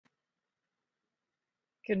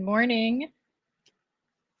Good morning.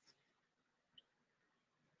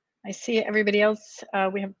 I see everybody else.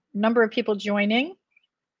 We have a number of people joining.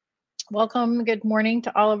 Welcome, good morning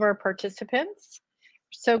to all of our participants.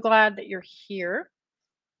 So glad that you're here.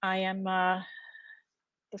 I am the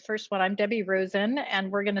first one. I'm Debbie Rosen, and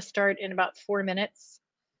we're going to start in about 4 minutes.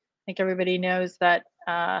 I think everybody knows that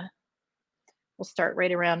we'll start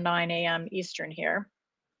right around 9 a.m. Eastern here.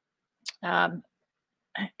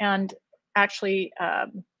 And actually,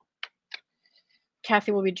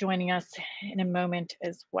 Cathi will be joining us in a moment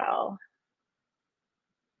as well.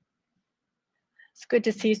 It's good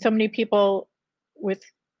to see so many people with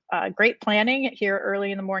great planning here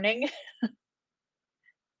early in the morning.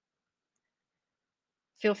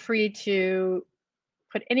 Feel free to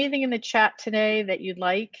put anything in the chat today that you'd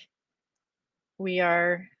like. We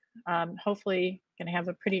are hopefully going to have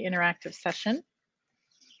a pretty interactive session.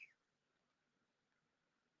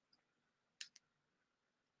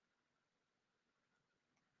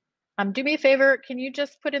 Do me a favor, can you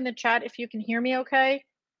just put in the chat if you can hear me okay?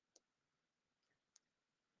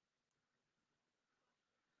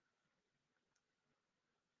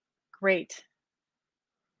 Great.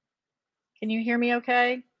 Can you hear me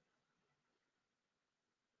okay?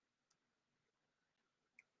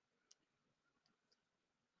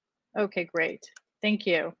 Okay, great. Thank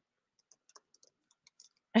you.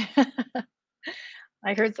 I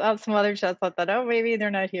heard some other chats. I thought, oh, maybe they're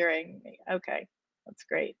not hearing me. Okay, that's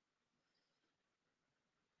great.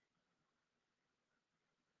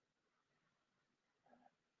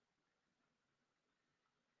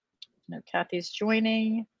 No, Kathy's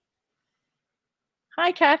joining.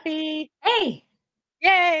 Hi, Cathi. Hey.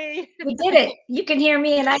 Yay. We did it. You can hear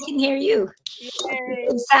me and I can hear you. Yay.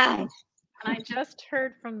 Good sign. And I just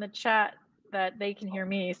heard from the chat that they can hear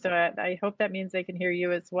me, so I hope that means they can hear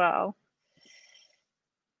you as well.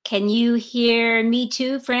 Can you hear me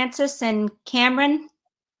too, Francis and Cameron?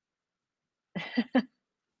 And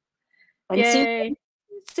Yay.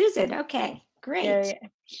 Susan, okay, great. Yay.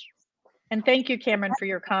 And thank you, Cameron, for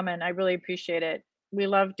your comment. I really appreciate it. We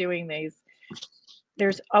love doing these.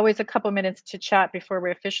 There's always a couple minutes to chat before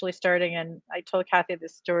we're officially starting, and I told Cathi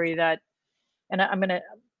this story that, and I'm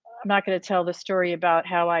not going to tell the story about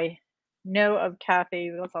how I know of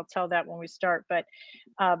Cathi. I'll tell that when we start, but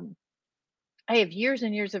I have years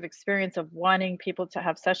and years of experience of wanting people to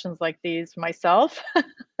have sessions like these myself.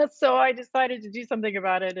 So I decided to do something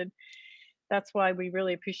about it. And that's why we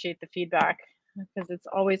really appreciate the feedback, because it's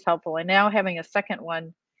always helpful. And now having a second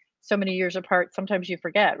one so many years apart, sometimes you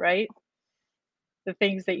forget, right? The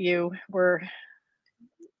things that you were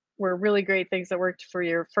really great things that worked for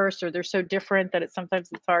your first, or they're so different that sometimes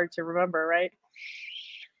it's hard to remember, right?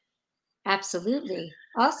 Absolutely.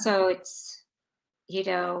 Also, it's,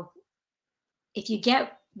 if you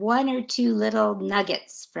get one or two little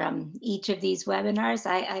nuggets from each of these webinars,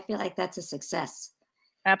 I feel like that's a success.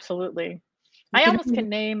 Absolutely. I almost can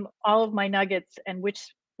name all of my nuggets and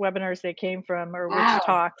which webinars they came from, or which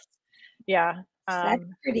talks. Yeah. That's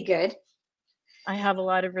pretty good. I have a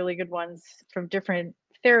lot of really good ones from different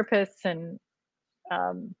therapists and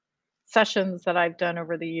sessions that I've done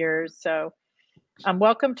over the years. So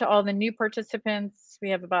welcome to all the new participants. We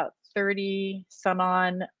have about 30 some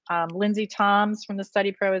on. Lindsay Toms from the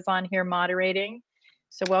StudyPro is on here moderating.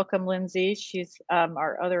 So welcome, Lindsay. She's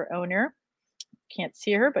our other owner. Can't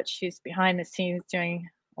see her, but she's behind the scenes doing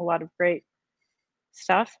a lot of great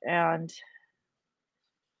stuff. And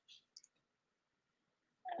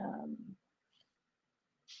let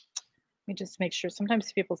me just make sure.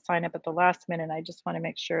 Sometimes people sign up at the last minute. I just want to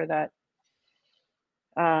make sure that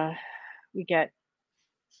we get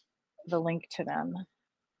the link to them.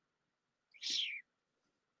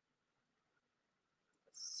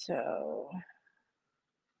 So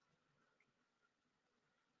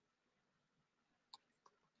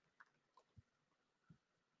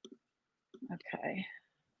okay.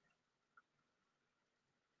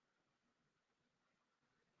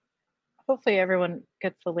 Hopefully everyone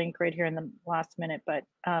gets the link right here in the last minute, but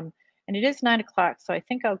and it is 9 o'clock, so I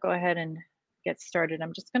think I'll go ahead and get started.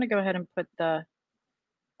 I'm just going to go ahead and put the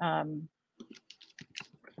let's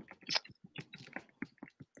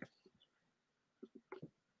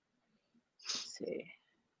see.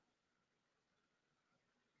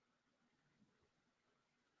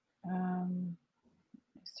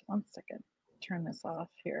 Just 1 second. Turn this off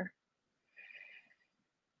here.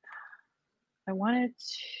 I wanted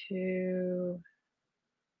to.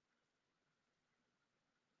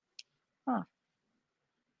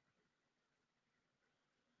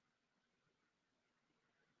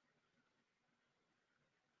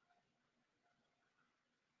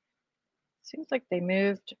 Seems like they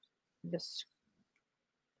moved this.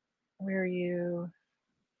 where you,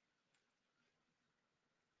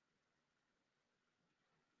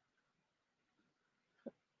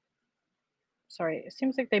 sorry, it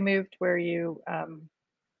seems like they moved where you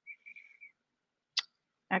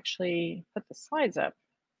actually put the slides up.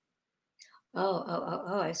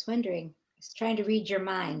 Oh, I was wondering. I was trying to read your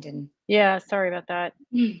mind and Yeah, sorry about that.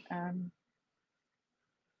 So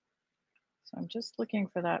I'm just looking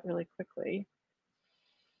for that really quickly.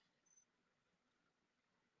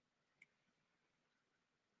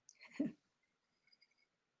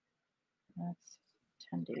 That's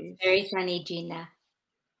attendees. very funny, Gina.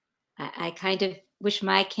 I kind of wish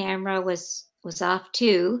my camera was off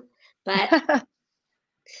too, but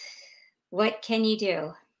what can you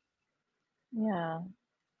do? Yeah.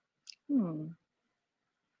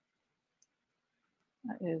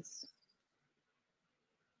 That is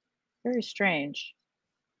very strange.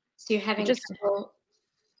 So you're having Just, trouble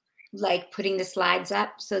like putting the slides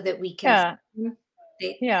up so that we can yeah. see them?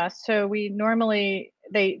 Yeah, so we normally,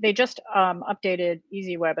 they just updated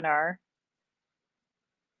Easy Webinar,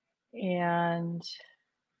 and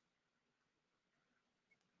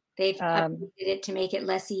They've updated it to make it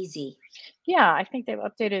less easy. yeah, I think they've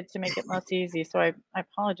updated to make it less easy, so I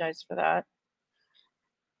apologize for that.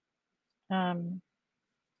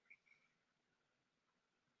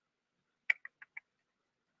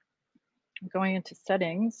 Going into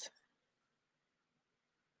settings.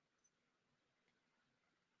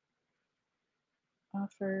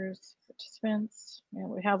 Offers, participants. Yeah,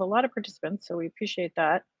 we have a lot of participants, so we appreciate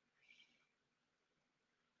that.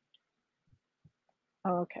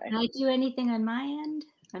 Okay. Can I do anything on my end?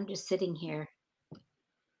 I'm just sitting here,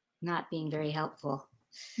 not being very helpful.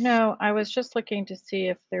 No, I was just looking to see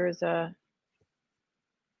if there is a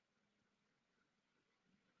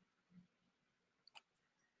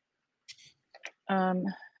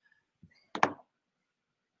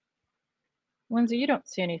Lindsay, you don't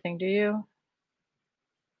see anything, do you?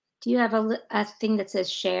 Do you have a thing that says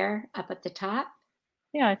share up at the top?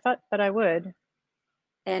 Yeah, I thought that I would.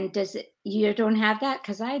 And does it, you don't have that?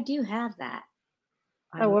 Because I do have that.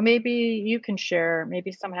 Oh, well, maybe you can share.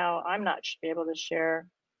 Maybe somehow I'm not be able to share.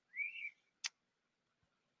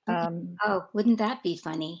 Oh, wouldn't that be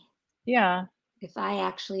funny? Yeah. If I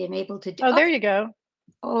actually am able to do. Oh, there you go.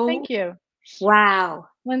 Oh, thank you. Wow.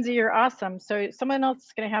 Lindsay, you're awesome. So someone else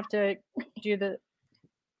is going to have to do the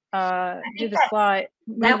slide,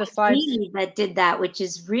 move the slides. Me that did that, which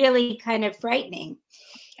is really kind of frightening.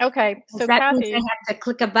 Okay, so that Cathi, means I have to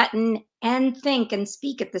click a button and think and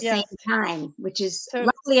speak at the same time, which is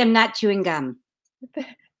luckily I'm not chewing gum.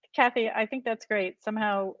 Cathi, I think that's great.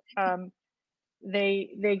 Somehow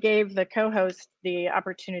they gave the co-host the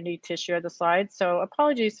opportunity to share the slides. So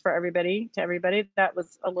apologies for everybody. That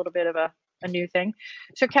was a little bit of a new thing.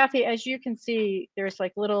 So Cathi, as you can see, there's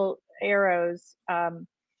like little arrows.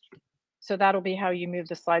 So that'll be how you move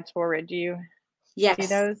the slides forward. Do you see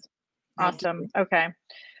those? Awesome. Okay.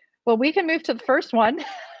 Well, we can move to the first one.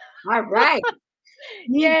 All right.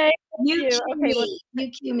 Yay. You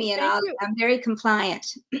cue me and I'm very compliant.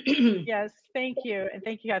 Yes, thank you. And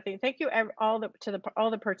thank you, Cathi. Thank you all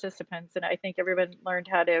the participants. And I think everyone learned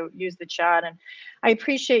how to use the chat. And I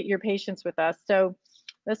appreciate your patience with us. So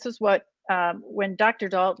this is what, when Dr.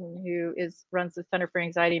 Dalton, who runs the Center for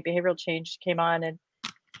Anxiety and Behavioral Change, came on, and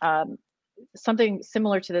something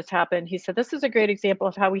similar to this happened. He said, this is a great example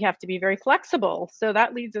of how we have to be very flexible. So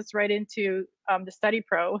that leads us right into the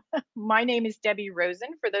StudyPro. My name is Debbie Rosen.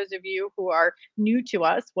 For those of you who are new to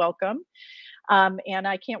us, welcome. And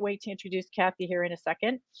I can't wait to introduce Cathi here in a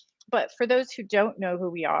second. But for those who don't know who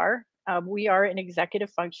we are an executive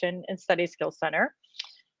function and study skills center.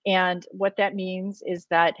 And what that means is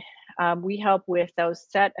that we help with those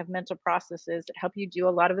set of mental processes that help you do a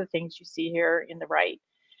lot of the things you see here in the right.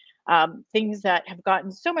 Things that have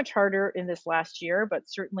gotten so much harder in this last year, but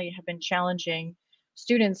certainly have been challenging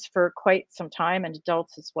students for quite some time, and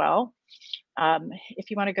adults as well. If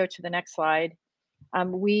you want to go to the next slide,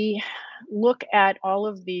 we look at all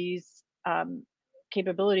of these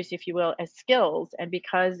capabilities, if you will, as skills. And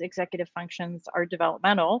because executive functions are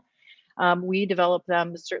developmental, we develop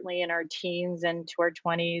them certainly in our teens and to our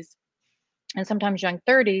 20s and sometimes young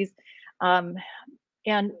 30s.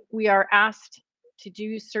 And we are asked to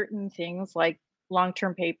do certain things like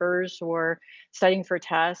long-term papers or studying for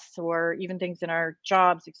tests or even things in our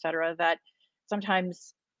jobs, et cetera, that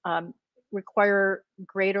sometimes require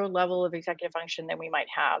greater level of executive function than we might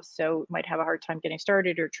have. So might have a hard time getting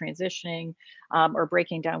started or transitioning or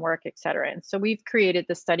breaking down work, et cetera. And so we've created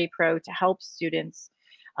the StudyPro to help students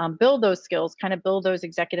build those skills, kind of build those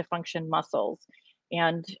executive function muscles.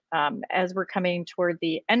 And as we're coming toward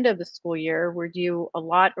the end of the school year, we're due a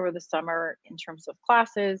lot over the summer in terms of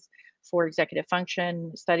classes for executive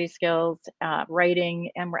function, study skills, writing,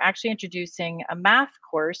 and we're actually introducing a math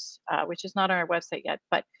course, which is not on our website yet,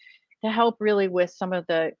 but to help really with some of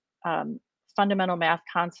the fundamental math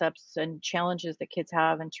concepts and challenges that kids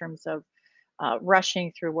have in terms of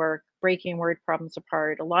rushing through work, breaking word problems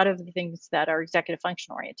apart, a lot of the things that are executive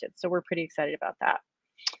function oriented. So we're pretty excited about that.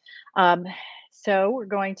 So we're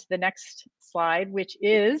going to the next slide, which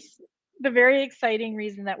is the very exciting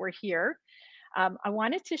reason that we're here. I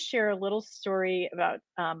wanted to share a little story about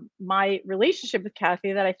my relationship with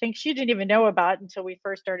Cathi that I think she didn't even know about until we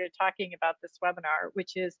first started talking about this webinar,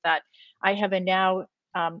 which is that I have a now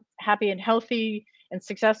happy and healthy and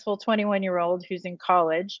successful 21-year-old who's in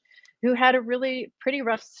college, who had a really pretty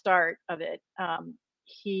rough start of it.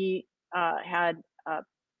 He had a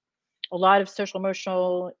lot of social,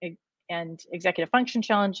 emotional, and executive function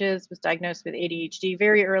challenges, was diagnosed with ADHD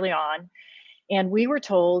very early on. And we were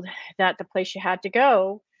told that the place you had to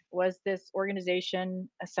go was this organization,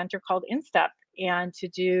 a center called InStep, and to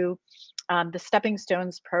do the Stepping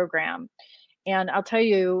Stones program. And I'll tell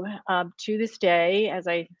you, to this day, as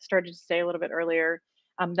I started to say a little bit earlier,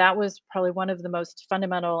 that was probably one of the most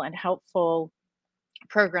fundamental and helpful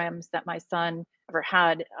programs that my son ever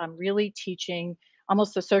had, really teaching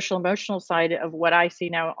almost the social emotional side of what I see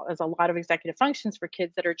now as a lot of executive functions for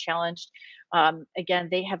kids that are challenged. Again,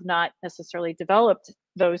 they have not necessarily developed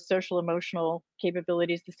those social emotional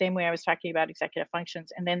capabilities the same way I was talking about executive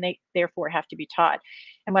functions, and then they therefore have to be taught.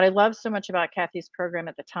 And what I love so much about Cathy's program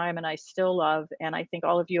at the time, and I still love, and I think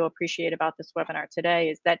all of you appreciate about this webinar today,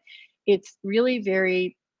 is that it's really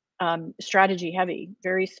very strategy heavy,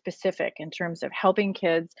 very specific in terms of helping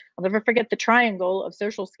kids. I'll never forget the triangle of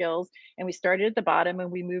social skills. And we started at the bottom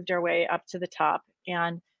and we moved our way up to the top.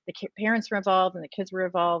 And the parents were involved and the kids were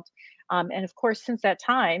involved. And of course, since that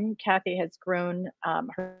time, Cathi has grown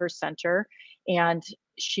her center, and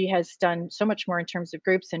she has done so much more in terms of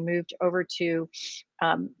groups and moved over to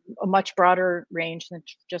a much broader range than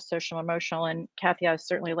just social emotional. And Cathi, I'll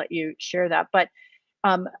certainly let you share that. But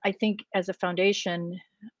I think as a foundation,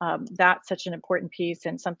 that's such an important piece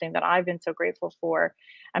and something that I've been so grateful for.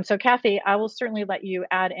 So Cathi, I will certainly let you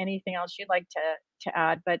add anything else you'd like to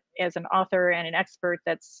add, but as an author and an expert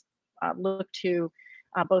that's looked to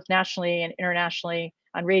both nationally and internationally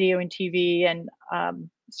on radio and TV, and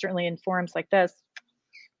certainly in forums like this,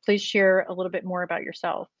 please share a little bit more about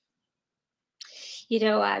yourself. You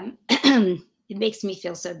know, it makes me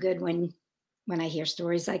feel so good when I hear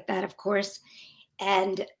stories like that, of course.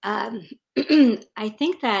 And I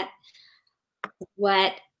think that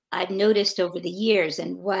what I've noticed over the years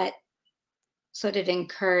and what sort of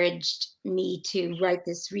encouraged me to write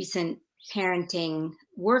this recent parenting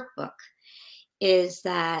workbook is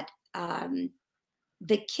that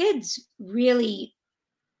the kids really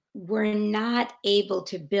were not able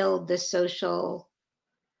to build the social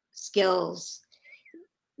skills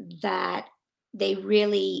that they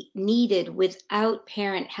really needed without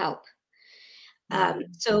parent help.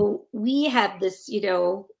 So we have this,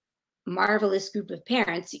 marvelous group of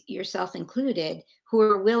parents, yourself included, who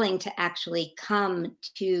are willing to actually come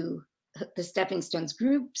to the Stepping Stones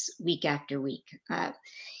groups week after week.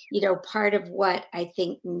 Part of what I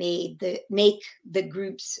think make the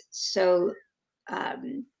groups so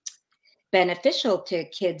beneficial to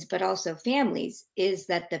kids, but also families, is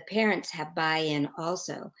that the parents have buy-in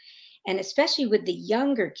also. And especially with the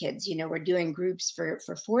younger kids, we're doing groups for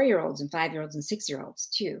 4-year-olds and 5-year-olds and 6-year-olds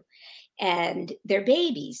too. And they're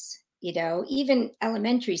babies, even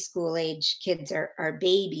elementary school age kids are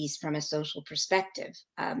babies from a social perspective.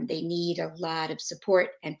 They need a lot of support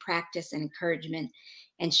and practice and encouragement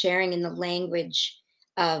and sharing in the language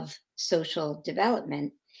of social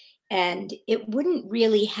development. And it wouldn't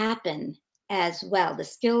really happen as well. The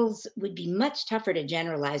skills would be much tougher to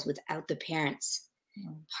generalize without the parents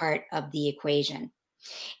part of the equation.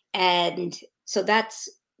 And so that's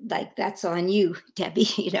on you, Debbie.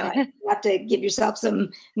 You have to give yourself some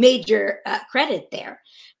major credit there,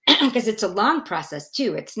 because it's a long process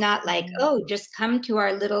too. It's not like, oh, just come to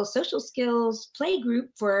our little social skills play group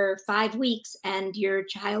for 5 weeks and your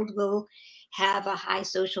child will have a high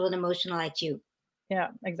social and emotional IQ. Yeah,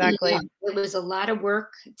 exactly. It was a lot of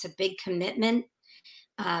work. It's a big commitment.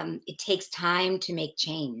 It takes time to make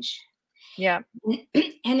change. Yeah.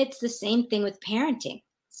 And it's the same thing with parenting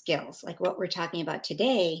skills, like what we're talking about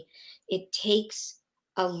today. It takes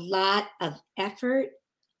a lot of effort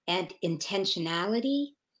and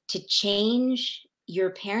intentionality to change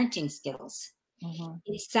your parenting skills.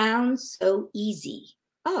 It sounds so easy.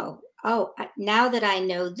 Oh, oh, now that I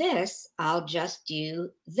know this, I'll just do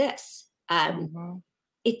this.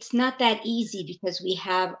 It's not that easy because we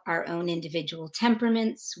have our own individual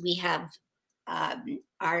temperaments. We have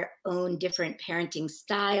our own different parenting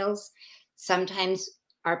styles. Sometimes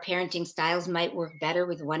our parenting styles might work better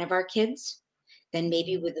with one of our kids than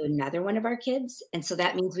maybe with another one of our kids. And so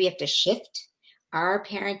that means we have to shift our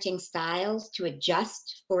parenting styles to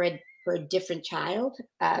adjust for a different child.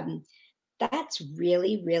 That's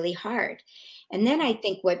really, really hard. And then I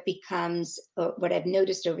think what becomes, what I've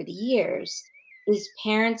noticed over the years is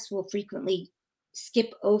parents will frequently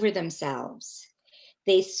skip over themselves.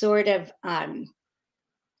 They sort of,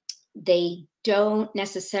 they don't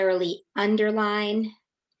necessarily underline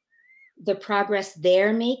the progress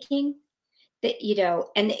they're making. That, you know,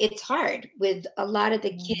 and it's hard with a lot of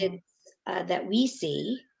the kids that we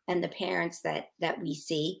see and the parents that we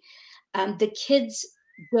see. The kids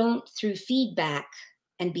don't, through feedback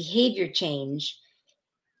and behavior change,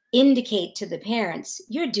 indicate to the parents,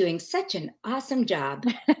 you're doing such an awesome job.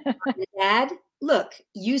 Dad, look,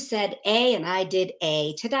 you said A and I did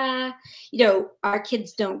A. Ta-da. You know, our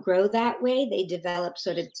kids don't grow that way. They develop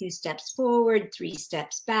sort of 2 steps forward, 3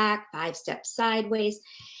 steps back, 5 steps sideways.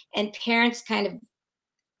 And parents kind of,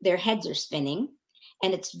 their heads are spinning.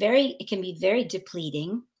 And it can be very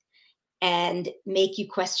depleting and make you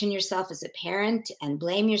question yourself as a parent and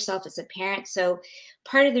blame yourself as a parent. So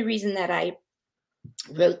part of the reason that I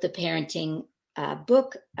wrote the parenting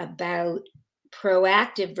book about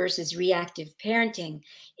proactive versus reactive parenting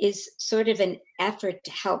is sort of an effort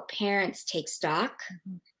to help parents take stock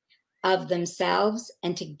of themselves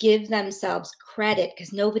and to give themselves credit,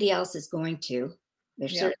 because nobody else is going to. They're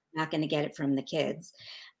certainly not going to get it from the kids.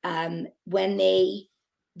 When they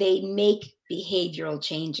make behavioral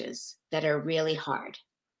changes that are really hard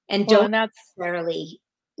and don't necessarily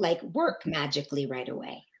like work magically right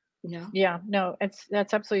away. You know? Yeah, no,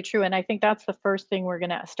 that's absolutely true. And I think that's the first thing we're going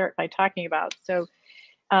to start by talking about. So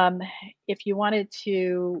if you wanted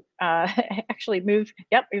to actually move,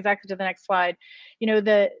 exactly, to the next slide, you know,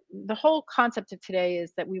 the whole concept of today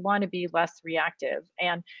is that we want to be less reactive.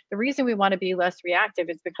 And the reason we want to be less reactive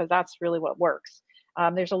is because that's really what works.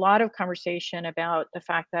 There's a lot of conversation about the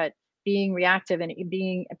fact that being reactive and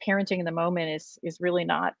being parenting in the moment is really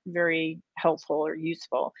not very helpful or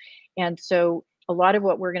useful. And so a lot of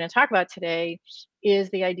what we're going to talk about today is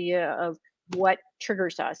the idea of what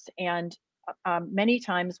triggers us. And many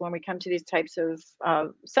times when we come to these types of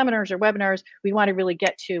seminars or webinars, we want to really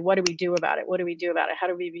get to what do we do about it? What do we do about it? How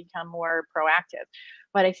do we become more proactive?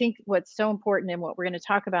 But I think what's so important and what we're going to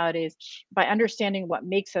talk about is by understanding what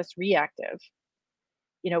makes us reactive,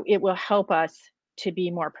 you know, it will help us to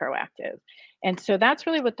be more proactive. And so that's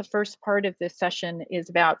really what the first part of this session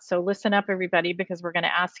is about. So listen up, everybody, because we're going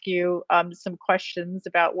to ask you some questions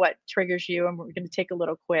about what triggers you, and we're going to take a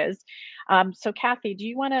little quiz. So Cathi, do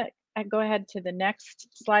you want to go ahead to the next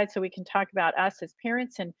slide so we can talk about us as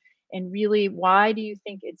parents and really why do you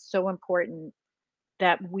think it's so important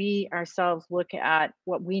that we ourselves look at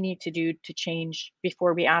what we need to do to change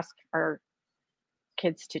before we ask our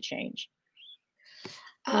kids to change?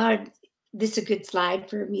 This is a good slide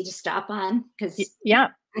for me to stop on because I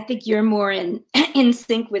think you're more in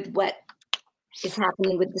sync with what is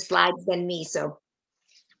happening with the slides than me. So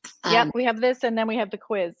we have this and then we have the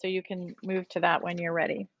quiz, so you can move to that when you're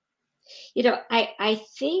ready. You know, I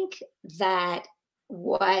think that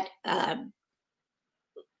what I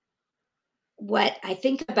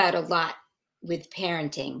think about a lot with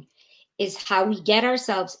parenting is how we get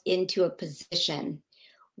ourselves into a position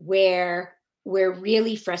where we're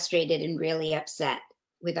really frustrated and really upset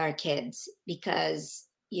with our kids because,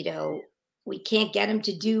 you know, we can't get them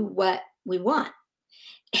to do what we want.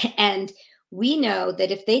 And we know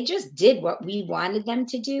that if they just did what we wanted them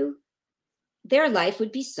to do, their life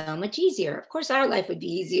would be so much easier. Of course, our life would be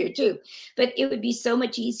easier too, but it would be so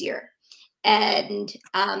much easier. And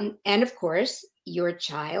of course, your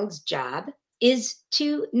child's job is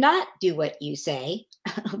to not do what you say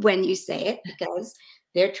when you say it, because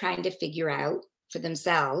they're trying to figure out for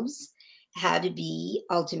themselves how to be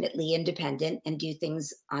ultimately independent and do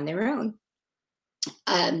things on their own.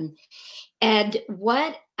 And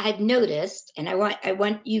what I've noticed, and I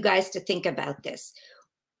want you guys to think about this.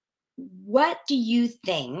 What do you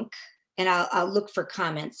think? And I'll look for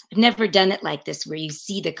comments. I've never done it like this where you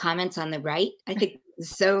see the comments on the right. I think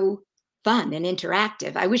it's so fun and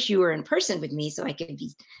interactive. I wish you were in person with me so I could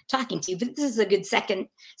be talking to you, but this is a good second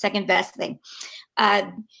best thing.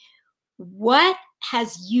 What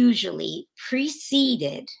has usually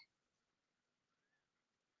preceded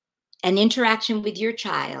an interaction with your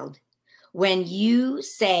child when you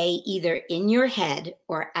say either in your head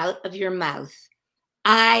or out of your mouth,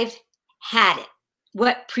 I've had it,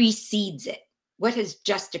 what precedes it? What has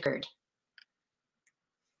just occurred?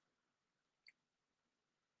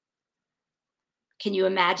 Can you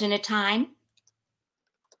imagine a time?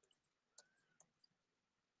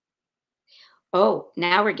 Oh,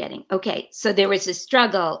 now we're getting, okay. So there was a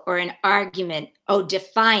struggle or an argument. Oh,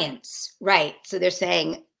 defiance, right. So they're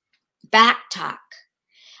saying back talk,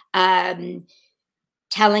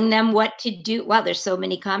 telling them what to do. Wow, there's so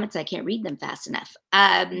many comments, I can't read them fast enough.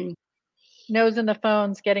 Nose in the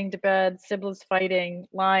phones, getting to bed, siblings fighting,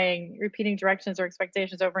 lying, repeating directions or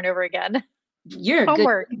expectations over and over again. You're a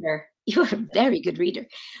Homework. good reader. You're a very good reader.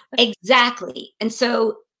 Exactly. And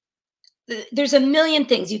so there's a million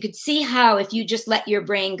things. You could see how if you just let your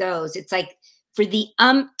brain go, it's like for the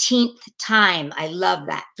umpteenth time, I love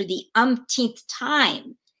that. For the umpteenth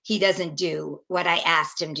time, he doesn't do what I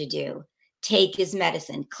asked him to do. Take his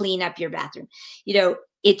medicine, clean up your bathroom. You know,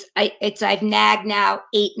 I've nagged now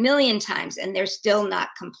 8 million times and they're still not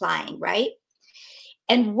complying, right?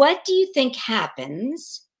 And what do you think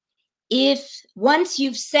happens if once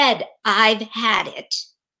you've said, I've had it,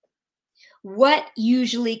 what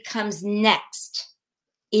usually comes next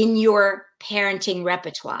in your parenting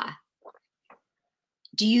repertoire?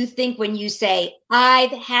 Do you think when you say,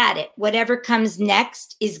 I've had it, whatever comes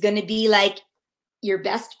next is going to be like your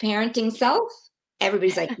best parenting self?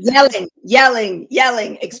 Everybody's like yelling, yelling,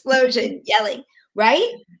 yelling, explosion, yelling,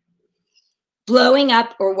 right? Blowing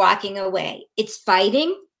up or walking away. It's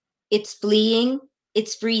fighting, it's fleeing,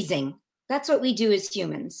 it's freezing. That's what we do as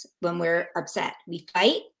humans when we're upset. We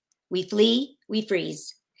fight, we flee, we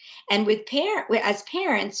freeze. And as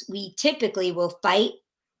parents, we typically will fight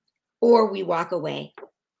or we walk away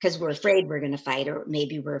because we're afraid we're going to fight, or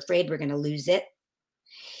maybe we're afraid we're going to lose it.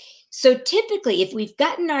 So typically, if we've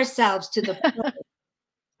gotten ourselves to the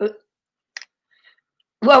point,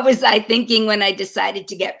 what was I thinking when I decided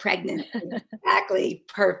to get pregnant? Exactly.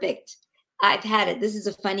 Perfect. I've had it. This is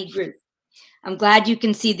a funny group. I'm glad you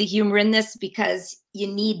can see the humor in this because you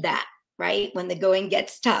need that, right? When the going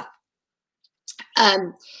gets tough.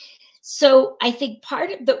 So I think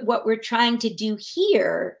part of what we're trying to do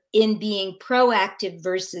here in being proactive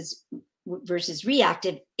versus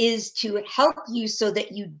reactive is to help you so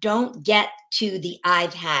that you don't get to the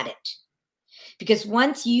I've had it. Because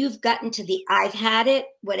once you've gotten to the I've had it,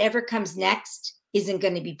 whatever comes next isn't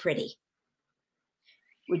going to be pretty.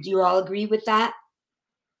 Would you all agree with that?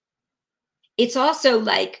 It's also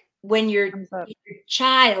like when your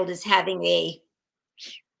child is having a,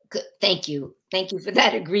 thank you for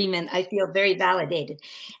that agreement. I feel very validated.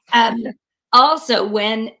 Also,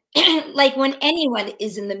 when when anyone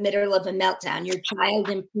is in the middle of a meltdown, your child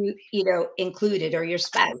included, or your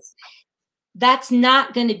spouse, that's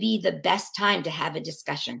not going to be the best time to have a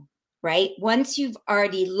discussion, right? Once you've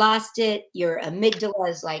already lost it, your amygdala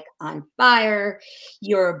is like on fire,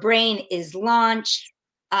 your brain is launched.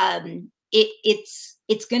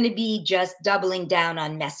 It's going to be just doubling down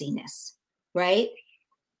on messiness, right?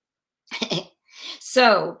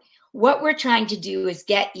 So what we're trying to do is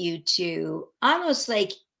get you to almost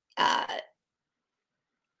like,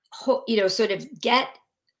 sort of get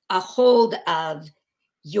a hold of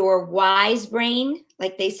your wise brain,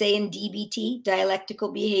 like they say in DBT,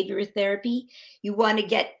 dialectical behavior therapy. You want to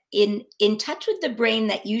get in touch with the brain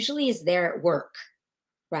that usually is there at work,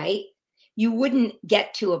 right? You wouldn't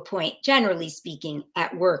get to a point, generally speaking,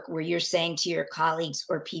 at work where you're saying to your colleagues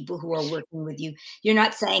or people who are working with you, you're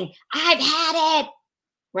not saying, I've had it,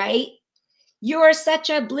 right? You're such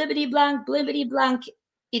a blibbity blank, blibbity blank.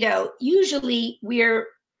 Usually we're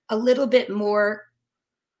a little bit more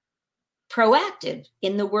proactive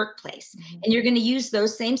in the workplace. Mm-hmm. And you're going to use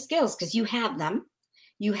those same skills because you have them.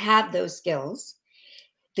 You have those skills.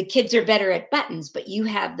 The kids are better at buttons, but you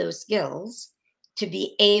have those skills to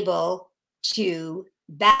be able to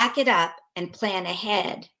back it up and plan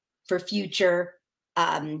ahead for future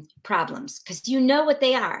problems, because you know what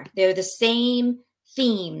they are. They're the same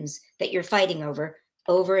themes that you're fighting over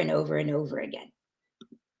and over and over again.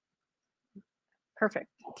 Perfect.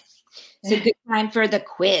 So good time for the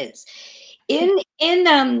quiz. In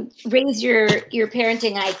Raise Your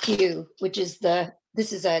Parenting IQ, which is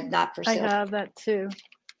this is a not for sale. I have that too.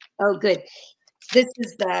 Oh, good. This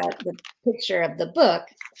is the picture of the book.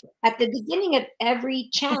 At the beginning of every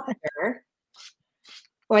chapter,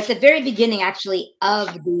 or at the very beginning, actually,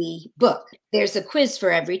 of the book, there's a quiz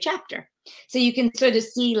for every chapter. So you can sort of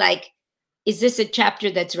see, like, is this a chapter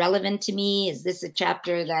that's relevant to me? Is this a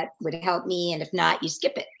chapter that would help me? And if not, you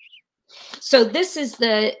skip it. So this is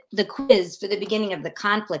the quiz for the beginning of the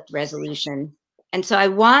conflict resolution. And so I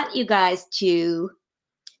want you guys to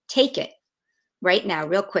take it right now,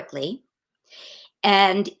 real quickly.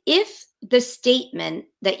 And if the statement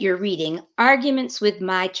that you're reading, arguments with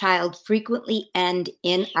my child frequently end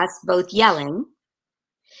in us both yelling,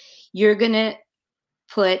 you're going to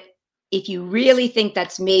put, if you really think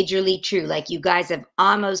that's majorly true, like you guys have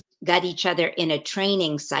almost got each other in a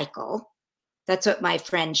training cycle. That's what my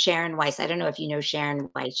friend Sharon Weiss, I don't know if you know Sharon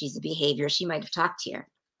Weiss, she's a behavior, she might have talked to you.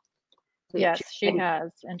 Yes, she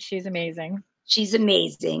has, and she's amazing. She's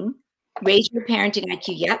amazing. Raise Your Parenting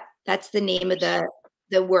IQ. Yep, that's the name of the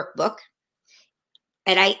workbook.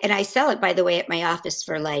 And I sell it, by the way, at my office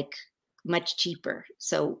for like much cheaper.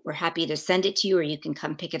 So we're happy to send it to you, or you can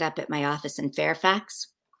come pick it up at my office in Fairfax.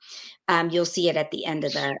 You'll see it at the end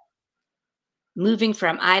of the moving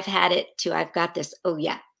from I've had it to I've got this. Oh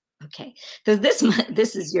yeah. Okay. So this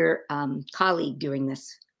is your colleague doing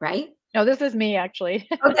this, right? No, this is me actually.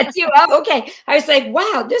 Oh, that's you. Oh, okay. I was like,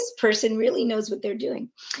 wow, this person really knows what they're doing.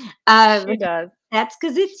 She does. That's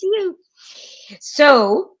because it's you.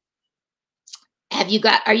 So are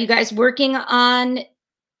you guys working on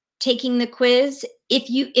taking the quiz?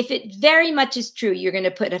 If it very much is true, you're going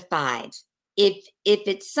to put a 5. If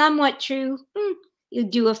it's somewhat true, you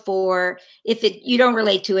do a 4. If you don't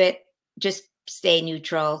relate to it, just stay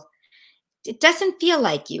neutral. It doesn't feel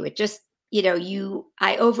like you. It just,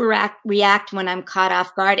 I overreact when I'm caught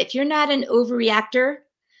off guard. If you're not an overreactor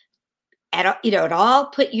at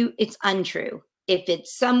all, it's untrue. If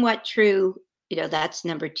it's somewhat true, that's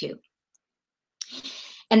number 2.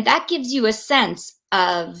 And that gives you a sense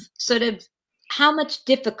of sort of how much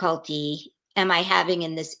difficulty am I having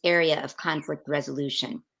in this area of conflict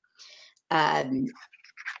resolution. I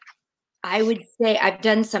would say I've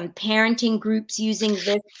done some parenting groups using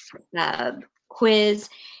this quiz.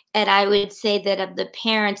 And I would say that of the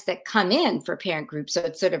parents that come in for parent groups, so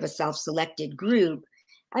it's sort of a self-selected group,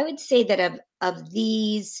 I would say that of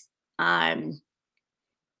these, I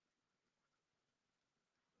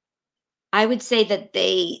would say that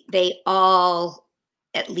they all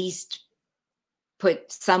at least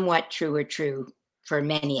put somewhat true or true for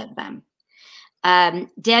many of them.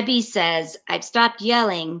 Debbie says, I've stopped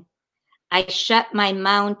yelling. I shut my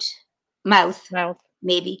mouth,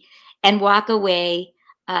 maybe, and walk away.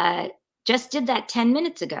 Just did that 10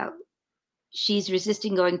 minutes ago. She's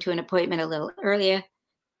resisting going to an appointment a little earlier.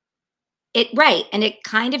 Right, and it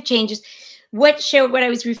kind of changes. What I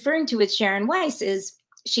was referring to with Sharon Weiss is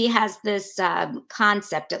she has this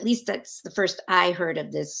concept, at least that's the first I heard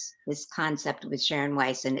of this concept with Sharon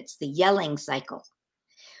Weiss, and it's the yelling cycle,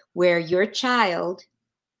 where your child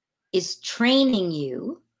is training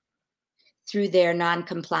you through their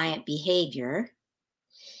non-compliant behavior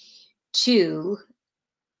to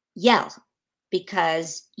yell,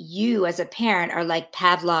 because you as a parent are like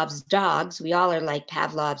Pavlov's dogs. We all are like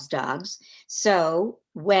Pavlov's dogs. So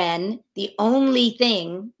when the only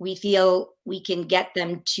thing we feel we can get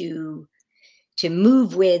them to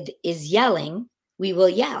move with is yelling, we will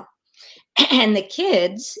yell. And the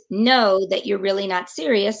kids know that you're really not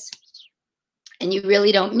serious and you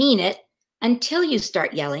really don't mean it until you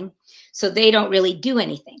start yelling. So they don't really do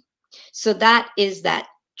anything. So that is that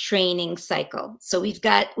training cycle. So we've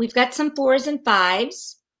got some 4s and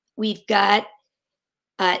 5s. We've got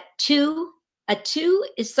 2. A 2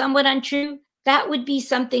 is somewhat untrue. That would be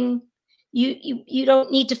something you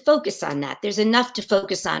don't need to focus on that. There's enough to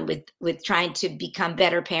focus on with trying to become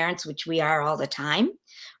better parents, which we are all the time,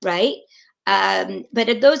 right? But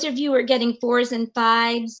if those of you who are getting 4s and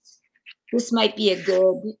 5s, this might be a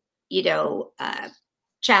good,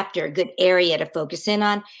 chapter, a good area to focus in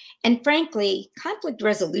on. And frankly, conflict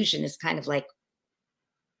resolution is kind of like,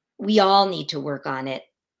 we all need to work on it.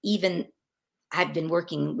 Even I've been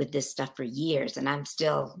working with this stuff for years, and I would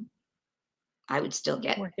still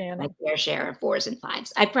get my fair share of 4s and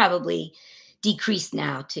 5s. I probably decreased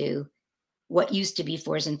now to what used to be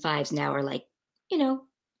 4s and 5s now are like,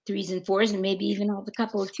 3s and 4s, and maybe even a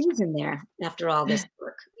couple of 2s in there after all this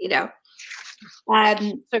work,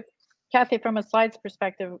 So Cathi, from a slides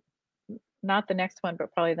perspective, not the next one,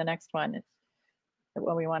 but probably the next one is the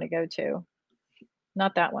one we want to go to.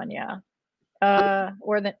 Not that one, yeah.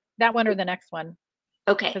 Or that one or the next one.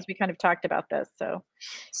 Okay. Because we kind of talked about this. So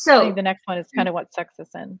I think the next one is kind of what sucks us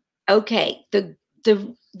in. Okay. The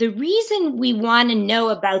reason we want to know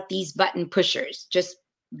about these button pushers, just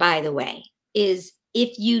by the way, is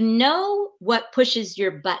if you know what pushes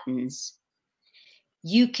your buttons,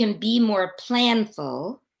 you can be more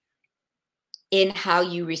planful in how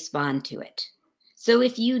you respond to it. So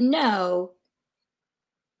if you know,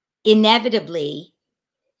 inevitably,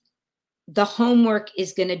 the homework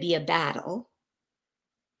is going to be a battle,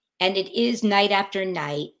 and it is night after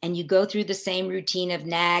night, and you go through the same routine of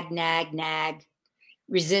nag, nag, nag,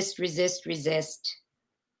 resist, resist, resist,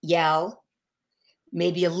 yell,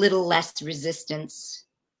 maybe a little less resistance,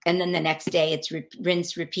 and then the next day it's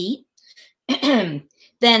rinse, repeat,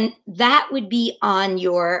 then that would be on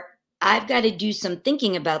your, I've got to do some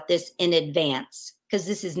thinking about this in advance because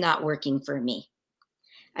this is not working for me.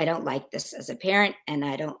 I don't like this as a parent, and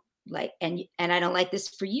I don't like, and I don't like this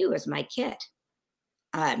for you as my kid.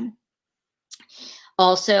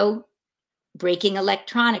 Also, breaking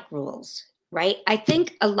electronic rules, right? I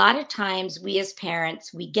think a lot of times we as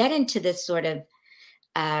parents, we get into this sort of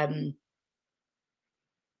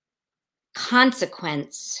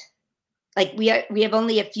consequence. Like we have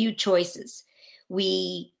only a few choices.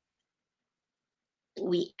 We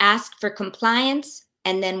ask for compliance,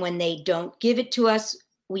 and then when they don't give it to us,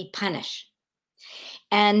 we punish.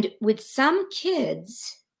 And with some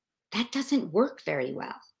kids, that doesn't work very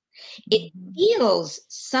well. It feels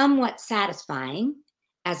somewhat satisfying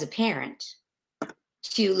as a parent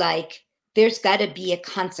to like, there's got to be a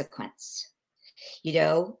consequence. You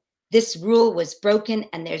know, this rule was broken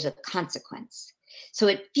and there's a consequence. So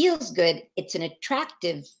it feels good. It's an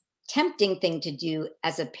attractive, tempting thing to do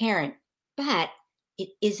as a parent, but it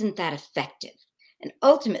isn't that effective. And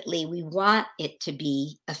ultimately, we want it to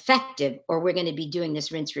be effective, or we're going to be doing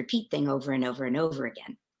this rinse repeat thing over and over and over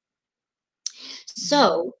again.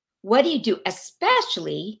 So what do you do?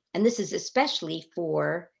 Especially, and this is especially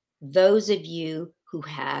for those of you who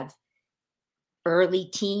have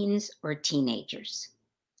early teens or teenagers,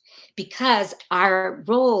 because our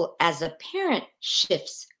role as a parent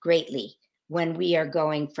shifts greatly when we are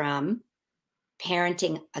going from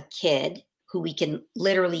parenting a kid who we can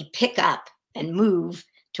literally pick up and move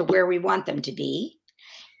to where we want them to be,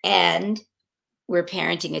 and we're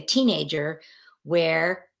parenting a teenager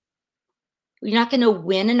where you're not going to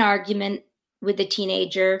win an argument with a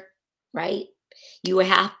teenager, right? You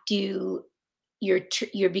have to,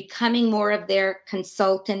 you're becoming more of their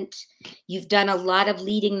consultant. You've done a lot of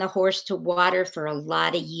leading the horse to water for a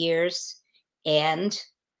lot of years. And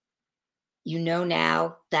you know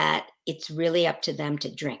now that it's really up to them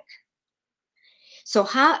to drink. So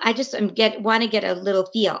how, I just want to get a little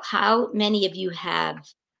feel. How many of you have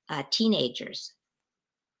teenagers?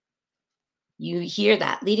 You hear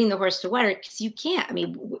that, leading the horse to water, because you can't. I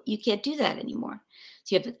mean, you can't do that anymore.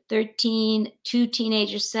 So you have 13, 2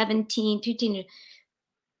 teenagers, 17, 2 teenagers.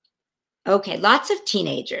 Okay, lots of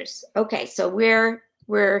teenagers. Okay, so we're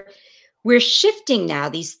shifting now.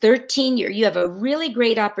 These 13-year, you have a really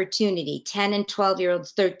great opportunity, 10 and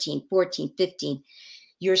 12-year-olds, 13, 14, 15.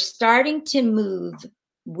 You're starting to move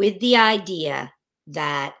with the idea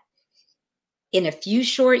that in a few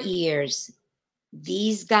short years,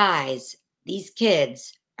 these guys, these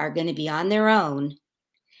kids are going to be on their own,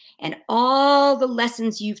 and all the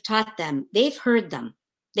lessons you've taught them, they've heard them.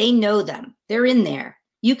 They know them. They're in there.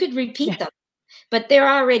 You could repeat them, but they're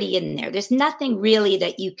already in there. There's nothing really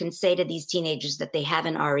that you can say to these teenagers that they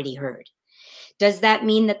haven't already heard. Does that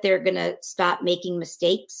mean that they're going to stop making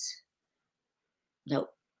mistakes? No.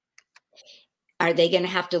 Are they going to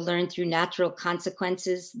have to learn through natural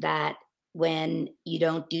consequences that when you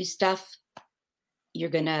don't do stuff, you're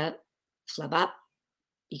going to flub up?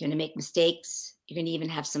 You're going to make mistakes. You're going to even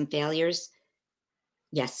have some failures.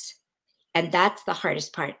 Yes. And that's the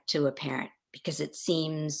hardest part to a parent, because it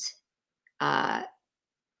seems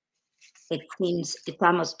it's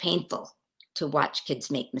almost painful to watch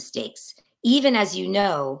kids make mistakes. Even as you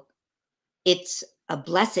know, it's a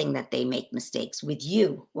blessing that they make mistakes with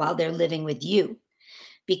you while they're living with you,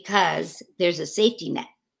 because there's a safety net.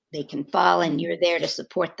 They can fall and you're there to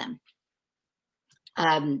support them.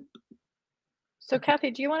 So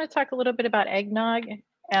Cathi, do you want to talk a little bit about eggnog?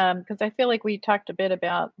 Because I feel like we talked a bit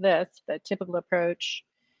about this, the typical approach,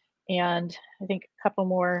 and I think a couple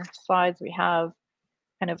more slides we have,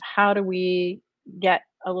 kind of how do we get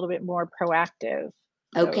a little bit more proactive?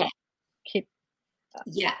 So okay.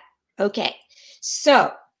 Yeah. Okay.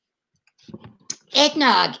 So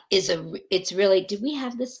eggnog is it's really, did we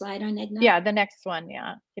have this slide on eggnog? Yeah, the next one.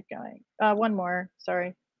 Yeah, keep going. One more.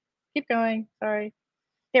 Sorry. Keep going. Sorry.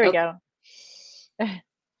 Here we go.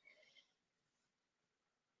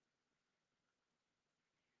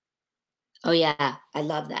 Oh yeah, I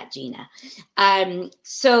love that, Gina.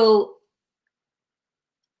 So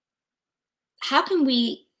how can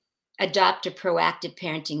we adopt a proactive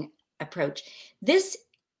parenting approach? This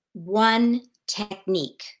one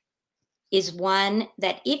technique is one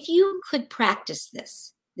that if you could practice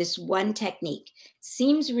this one technique,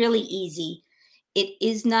 seems really easy. It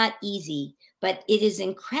is not easy, but it is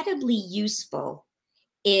incredibly useful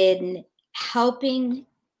in helping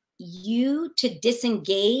you to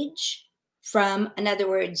disengage from, in other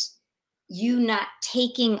words, you not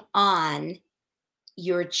taking on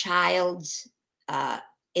your child's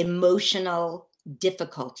emotional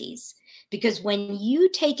difficulties. Because when you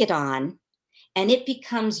take it on and it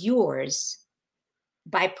becomes yours,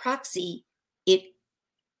 by proxy,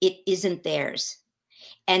 it isn't theirs.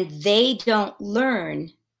 And they don't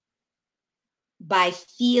learn by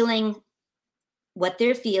feeling what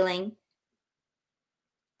they're feeling,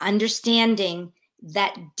 understanding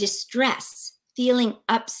that distress, feeling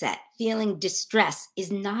upset, feeling distress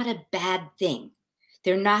is not a bad thing.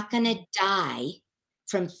 They're not going to die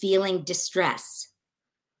from feeling distress,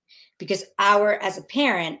 because as a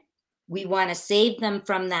parent, we want to save them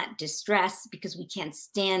from that distress because we can't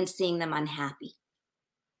stand seeing them unhappy.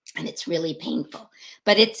 And it's really painful,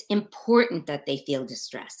 but it's important that they feel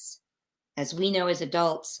distress. As we know as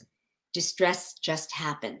adults, distress just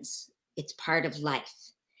happens. It's part of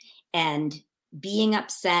life. And being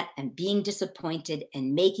upset and being disappointed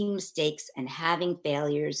and making mistakes and having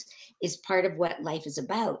failures is part of what life is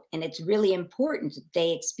about. And it's really important that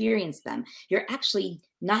they experience them. You're actually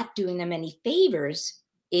not doing them any favors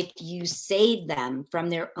if you save them from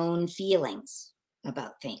their own feelings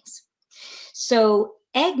about things. So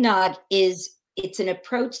eggnog it's an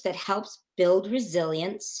approach that helps build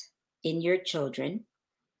resilience in your children.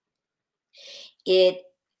 It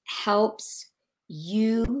helps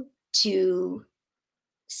you to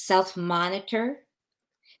self-monitor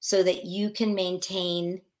so that you can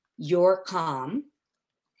maintain your calm.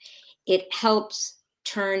 It helps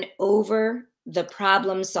turn over the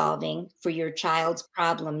problem solving for your child's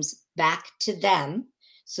problems back to them.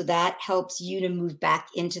 So that helps you to move back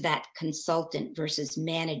into that consultant versus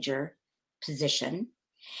manager position.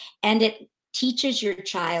 And it teaches your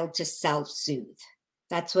child to self-soothe.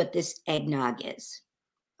 That's what this eggnog is.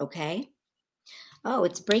 Okay? Oh,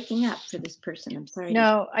 it's breaking up for this person. I'm sorry.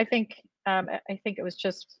 No, I think it was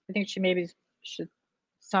just, I think she maybe should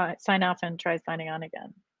sign off and try signing on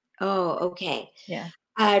again. Oh, okay. Yeah.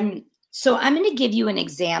 So I'm going to give you an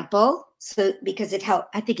example. So because it helps,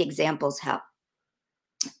 I think examples help.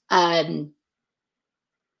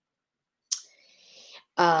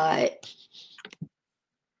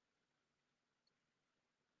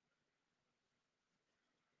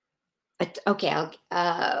 Okay,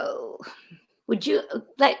 would you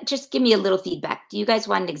just give me a little feedback? Do you guys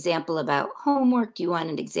want an example about homework? Do you want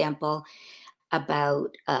an example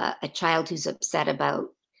about a child who's upset about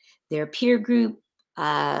their peer group?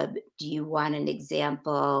 Do you want an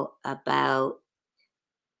example about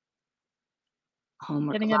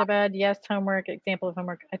homework? Getting out of bed, yes. Homework, example of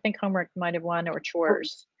homework. I think homework might have won, or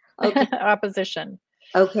chores. Okay. Opposition.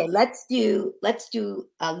 Okay, let's do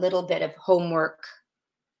a little bit of homework.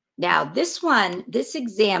 Now, this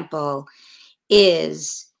example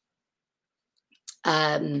is,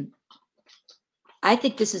 I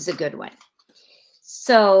think this is a good one.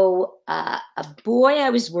 So a boy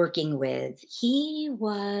I was working with, he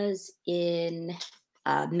was in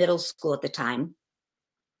middle school at the time,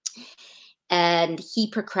 and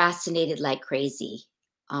he procrastinated like crazy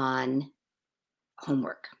on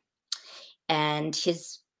homework. And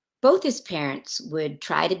both his parents would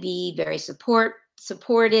try to be very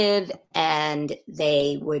supportive, and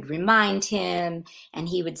they would remind him, and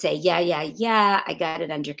he would say, yeah, I got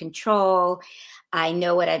it under control. I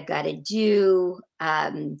know what I've got to do.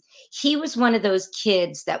 He was one of those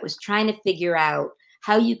kids that was trying to figure out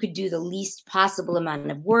how you could do the least possible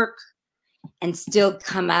amount of work and still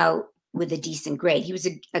come out with a decent grade. He was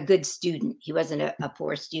a good student. He wasn't a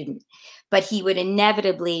poor student, but he would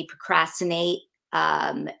inevitably procrastinate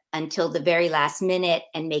until the very last minute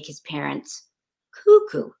and make his parents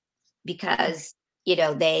cuckoo because,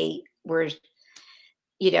 they were,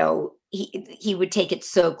 he would take it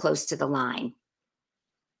so close to the line.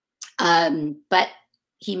 But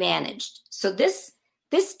he managed. So this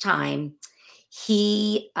time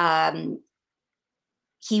he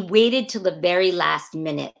waited till the very last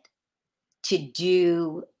minute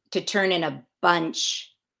to turn in a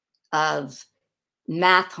bunch of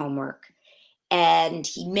math homework, and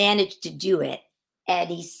he managed to do it. And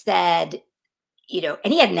he said,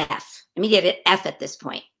 and he had an F. I mean, he had an F at this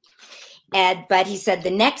point. But he said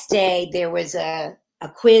the next day there was a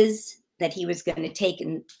quiz that he was going to take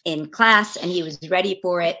in class, and he was ready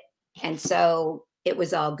for it. And so it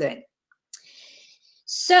was all good.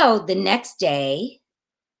 So the next day,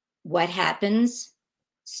 what happens?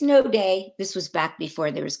 Snow day. This was back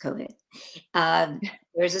before there was COVID.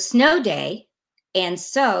 There's a snow day. And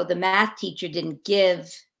so the math teacher didn't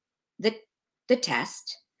give the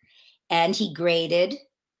test, and he graded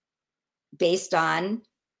based on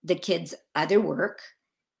the kids' other work.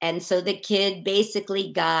 And so the kid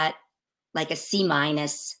basically got like a C-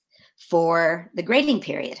 for the grading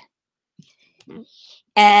period.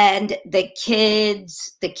 And the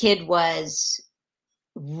kid was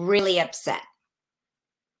really upset.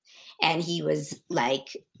 And he was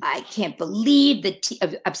like, I can't believe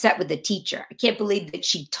upset with the teacher. I can't believe that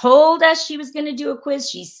she told us she was going to do a quiz.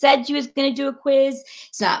 She said she was going to do a quiz.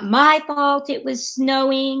 It's not my fault. It was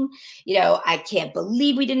snowing. You know, I can't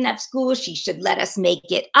believe we didn't have school. She should let us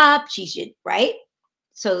make it up. She should, right?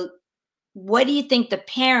 So what do you think the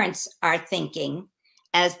parents are thinking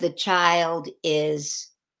as the child is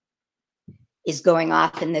going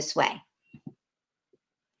off in this way?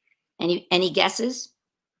 Any guesses?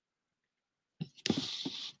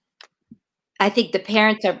 I think the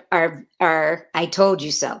parents are I told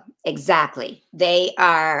you so. Exactly. They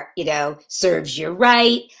are, you know, serves you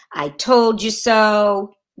right. I told you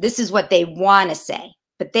so. This is what they want to say.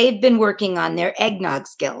 But they've been working on their eggnog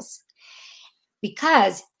skills.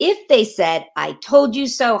 Because if they said, I told you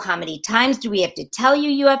so, how many times do we have to tell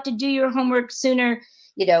you you have to do your homework sooner?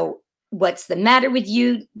 You know, what's the matter with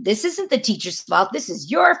you? This isn't the teacher's fault. This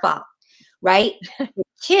is your fault, right? The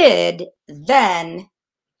kid then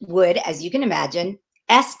would, as you can imagine,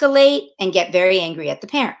 escalate and get very angry at the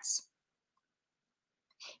parents.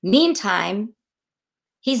 Meantime,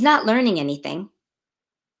 he's not learning anything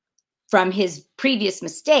from his previous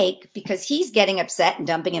mistake because he's getting upset and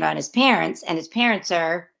dumping it on his parents, and his parents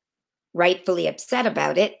are rightfully upset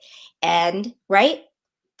about it. And right,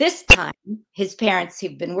 this time, his parents,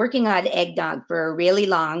 who've been working on eggnog for a really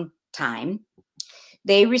long time,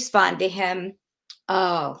 they respond to him,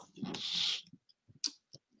 oh,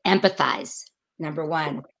 empathize. Number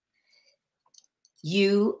one,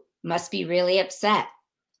 you must be really upset.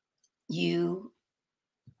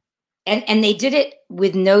 And they did it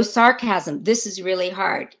with no sarcasm. This is really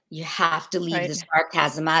hard. You have to leave the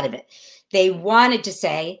sarcasm out of it. They wanted to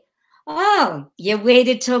say, oh, you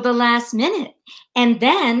waited till the last minute. And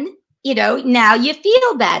then, you know, now you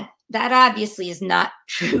feel bad. That obviously is not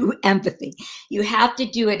true empathy. You have to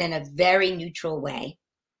do it in a very neutral way.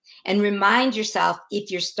 And remind yourself,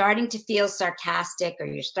 if you're starting to feel sarcastic or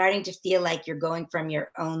you're starting to feel like you're going from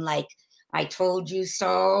your own, like, I told you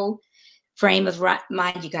so frame of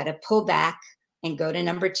mind, you got to pull back and go to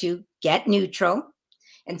number 2, get neutral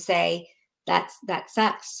and say, that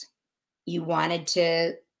sucks. You wanted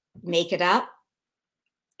to make it up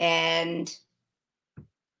and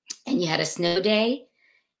you had a snow day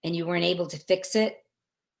and you weren't able to fix it.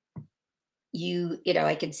 You know,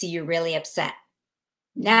 I can see you're really upset.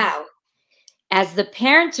 Now, as the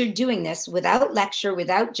parents are doing this without lecture,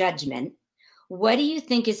 without judgment, what do you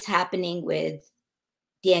think is happening with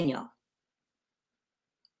Daniel?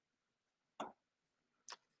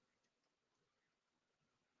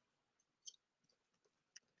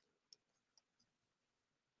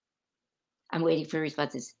 I'm waiting for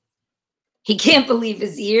responses. He can't believe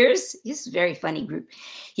his ears. This is a very funny group.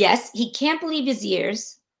 Yes, he can't believe his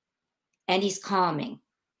ears, and he's calming.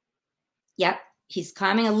 Yep, he's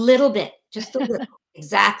calming a little bit, just a little.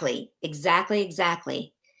 Exactly.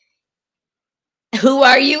 Who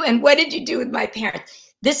are you and what did you do with my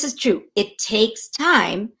parents? This is true. It takes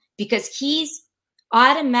time because he's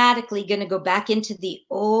automatically going to go back into the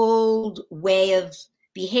old way of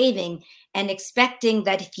behaving and expecting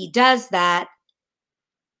that if he does that,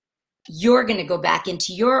 you're going to go back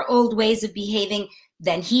into your old ways of behaving.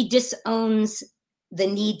 Then he disowns the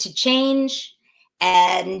need to change.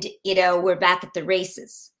 And, you know, we're back at the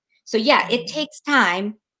races. So yeah, it takes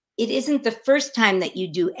time. It isn't the first time that you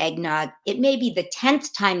do eggnog. It may be the 10th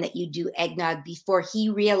time that you do eggnog before he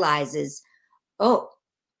realizes, oh,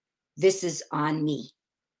 this is on me.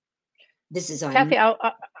 This is on Cathi,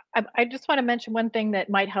 me. I just want to mention one thing that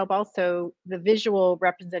might help also, the visual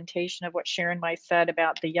representation of what Sharon Weiss said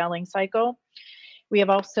about the yelling cycle. We have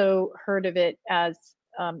also heard of it as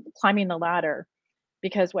climbing the ladder,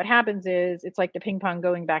 because what happens is it's like the ping pong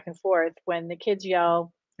going back and forth. When the kids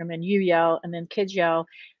yell and then you yell and then kids yell,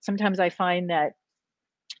 sometimes I find that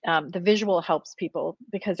the visual helps people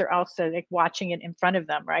because they're also like watching it in front of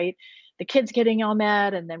them, right? The kid's getting all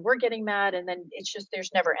mad and then we're getting mad, and then it's just,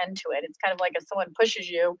 there's never end to it. It's kind of like if someone pushes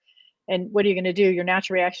you and what are you going to do? Your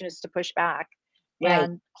natural reaction is to push back. Right.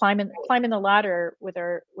 And climbing the ladder with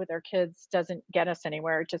our kids doesn't get us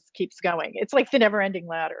anywhere. It just keeps going. It's like the never ending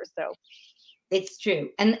ladder. So it's true.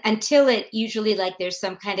 And until it usually, like, there's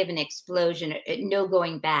some kind of an explosion, no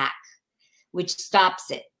going back, which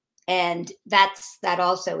stops it. And that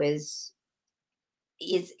also is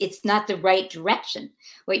it's not the right direction.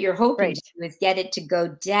 What you're hoping to do is get it to go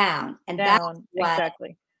down. And down,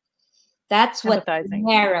 exactly. That's what the Empathizing.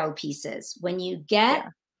 narrow piece is. When you get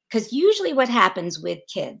because usually what happens with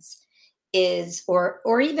kids is,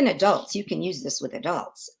 or even adults, you can use this with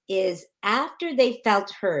adults, is after they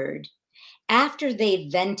felt heard, after they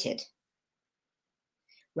vented,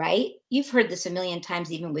 right? You've heard this a million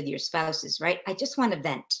times, even with your spouses, right? I just want to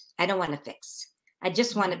vent. I don't want to fix. I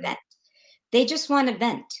just want to vent. They just want to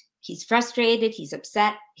vent. He's frustrated. He's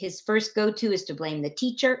upset. His first go-to is to blame the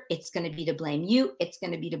teacher. It's going to be to blame you. It's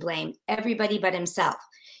going to be to blame everybody but himself.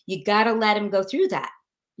 You got to let him go through that.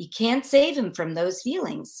 You can't save him from those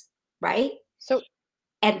feelings, right? So,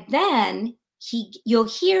 and then you'll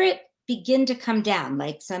hear it begin to come down,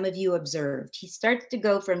 like some of you observed. He starts to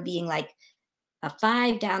go from being like a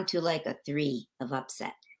 5 down to like a 3 of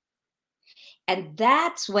upset. And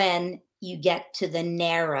that's when you get to the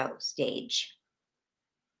narrow stage.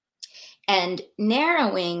 And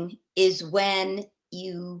narrowing is when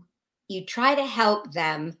you try to help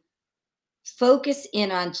them focus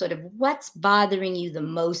in on sort of what's bothering you the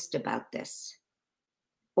most about this,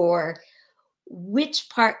 or which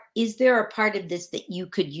part, is there a part of this that you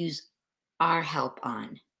could use our help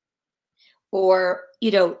on? Or,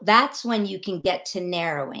 that's when you can get to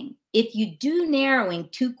narrowing. If you do narrowing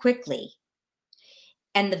too quickly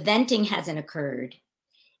and the venting hasn't occurred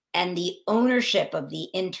and the ownership of the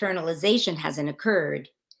internalization hasn't occurred,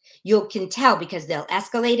 you can tell, because they'll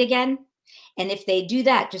escalate again. And if they do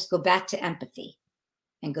that, just go back to empathy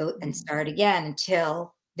and go and start again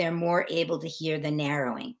until they're more able to hear the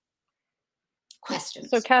narrowing. Questions?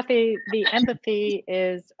 So Cathi, the empathy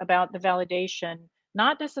is about the validation,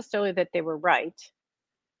 not necessarily that they were right,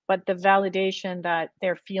 but the validation that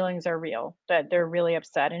their feelings are real, that they're really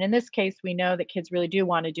upset. And in this case, we know that kids really do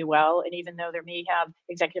want to do well. And even though they may have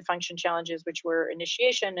executive function challenges, which were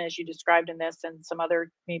initiation, as you described in this, and some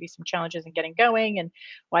other, maybe some challenges in getting going and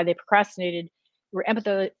why they procrastinated, we're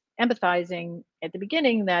empathizing at the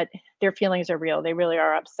beginning that their feelings are real. They really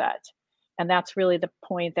are upset. And that's really the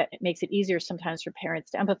point that it makes it easier sometimes for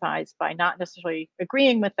parents to empathize by not necessarily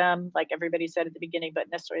agreeing with them, like everybody said at the beginning, but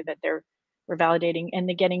necessarily that we're validating. And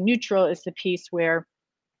the getting neutral is the piece where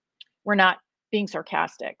we're not being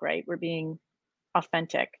sarcastic, right? We're being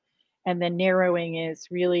authentic. And then narrowing is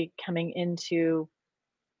really coming into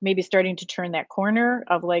maybe starting to turn that corner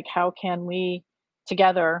of like, how can we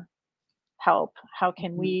together help? How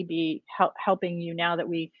can we be helping you now that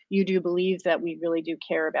you do believe that we really do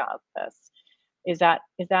care about this? Is that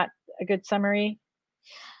a good summary?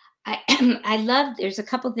 I love, there's a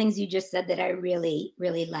couple things you just said that I really,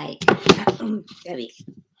 really like. Debbie.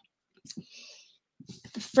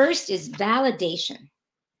 The first is validation.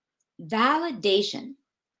 Validation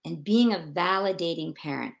and being a validating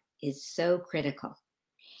parent is so critical.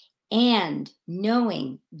 And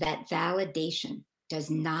knowing that validation does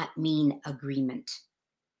not mean agreement.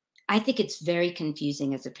 I think it's very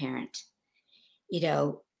confusing as a parent.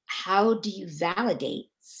 How do you validate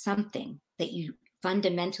something that you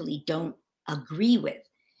fundamentally don't agree with?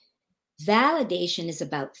 Validation is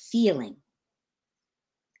about feeling.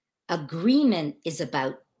 Agreement is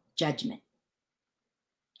about judgment.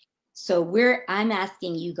 So I'm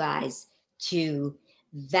asking you guys to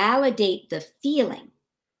validate the feeling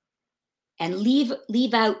and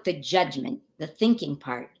leave out the judgment, the thinking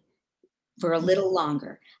part, for a little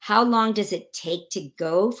longer. How long does it take to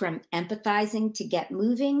go from empathizing to get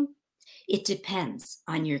moving? It depends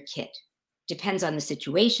on your kid. Depends on the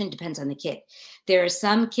situation, depends on the kid. There are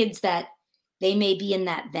some kids that they may be in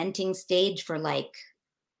that venting stage for like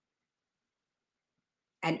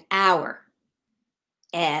an hour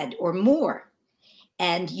or more.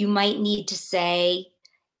 And you might need to say,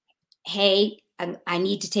 hey, I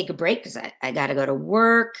need to take a break because I got to go to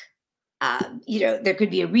work. There could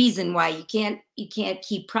be a reason why you can't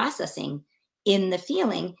keep processing in the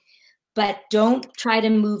feeling, but don't try to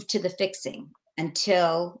move to the fixing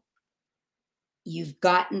until you've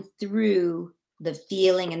gotten through the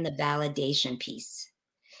feeling and the validation piece.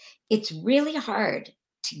 It's really hard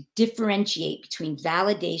to differentiate between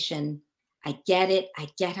validation. I get it. I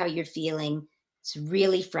get how you're feeling. It's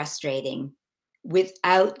really frustrating,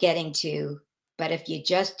 without getting to, but if you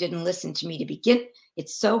just didn't listen to me to begin,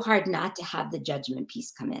 it's so hard not to have the judgment piece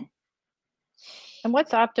come in. And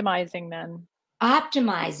what's optimizing then?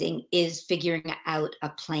 Optimizing is figuring out a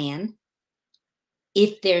plan,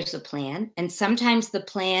 if there's a plan. And sometimes the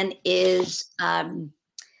plan is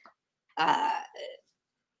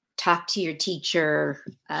talk to your teacher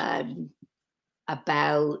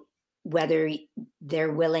about whether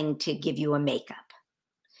they're willing to give you a makeup.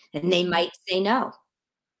 And they might say no,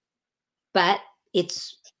 but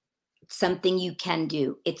it's something you can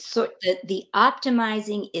do. It's the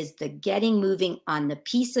optimizing is the getting moving on the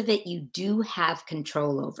piece of it you do have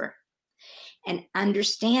control over. and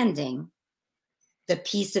understanding the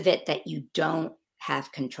piece of it that you don't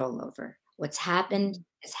have control over. What's happened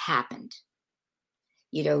has happened.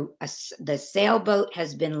 You know, the sailboat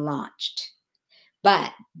has been launched,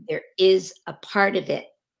 but there is a part of it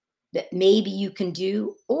that maybe you can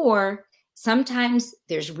do, or sometimes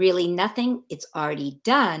there's really nothing, it's already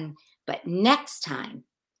done, but next time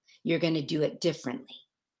you're going to do it differently.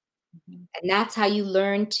 And that's how you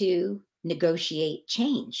learn to negotiate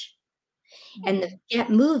change. And the get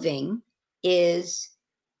moving is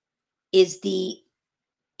the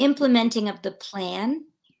implementing of the plan,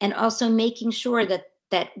 and also making sure that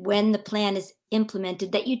when the plan is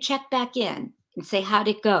implemented, that you check back in and say, how'd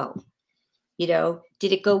it go? You know,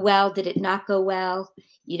 did it go well? Did it not go well?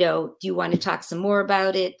 You know, do you want to talk some more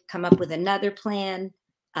about it? Come up with another plan.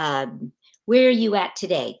 Where are you at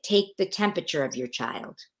today? Take the temperature of your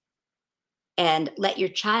child and let your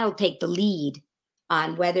child take the lead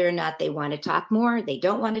on whether or not they want to talk more, they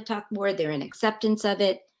don't want to talk more, they're in acceptance of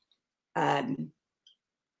it.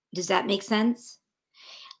 Does that make sense?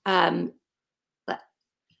 So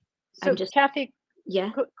I'm just, Cathi, yeah.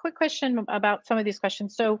 quick question about some of these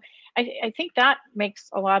questions. So I think that makes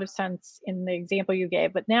a lot of sense in the example you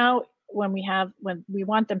gave, but now when we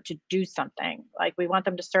want them to do something, like we want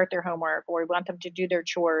them to start their homework, or we want them to do their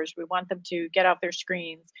chores, we want them to get off their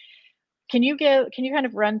screens. Can you kind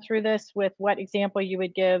of run through this with what example you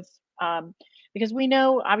would give? Because we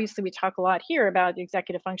know, obviously, we talk a lot here about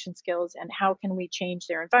executive function skills and how can we change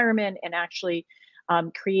their environment and actually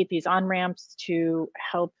create these on-ramps to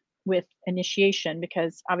help with initiation,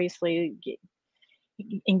 because obviously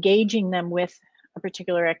engaging them with a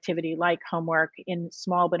particular activity like homework in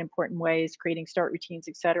small but important ways, creating start routines,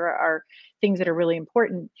 etc., are things that are really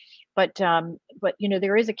important. But you know,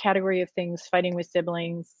 there is a category of things, fighting with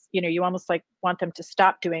siblings. You know, you almost like want them to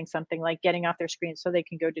stop doing something like getting off their screen so they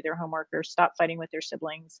can go do their homework, or stop fighting with their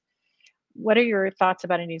siblings. What are your thoughts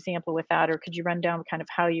about an example with that, or could you run down kind of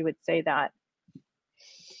how you would say that?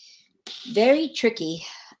 Very tricky,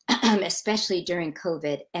 especially during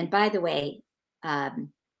COVID. And by the way,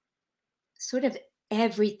 sort of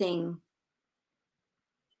everything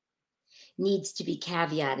needs to be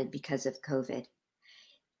caveated because of COVID.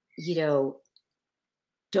 You know,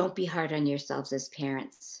 don't be hard on yourselves as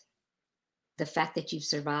parents. The fact that you've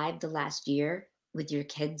survived the last year with your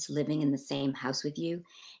kids living in the same house with you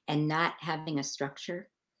and not having a structure,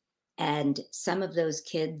 and some of those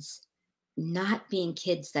kids not being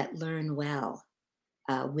kids that learn well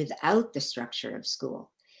without the structure of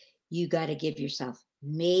school. You got to give yourself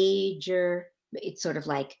major, it's sort of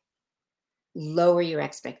like lower your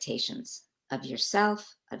expectations of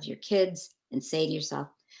yourself, of your kids, and say to yourself,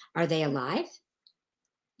 are they alive?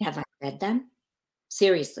 Have I fed them?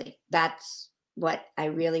 Seriously, that's what I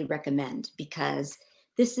really recommend, because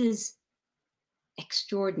this is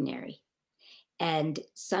extraordinary. And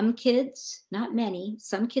some kids, not many,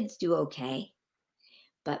 some kids do okay,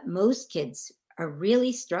 but most kids are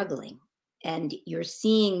really struggling. And you're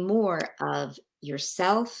seeing more of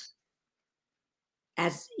yourself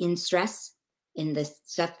as in stress, in the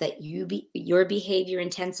stuff that your behavior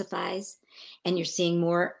intensifies, and you're seeing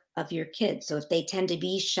more of your kids. So if they tend to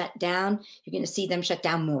be shut down, you're going to see them shut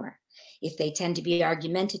down more. If they tend to be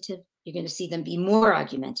argumentative, you're going to see them be more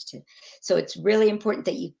argumentative. So it's really important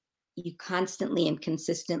that you constantly and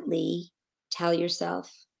consistently tell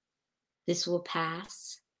yourself, this will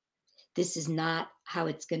pass. This is not how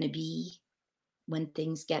it's going to be when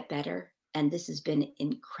things get better. And this has been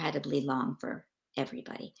incredibly long for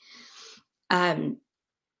everybody. In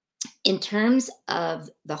terms of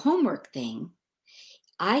the homework thing,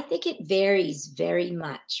 I think it varies very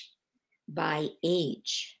much by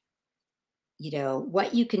age. You know,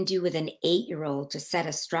 what you can do with an 8-year-old to set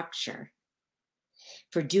a structure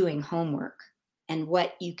for doing homework and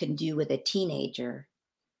what you can do with a teenager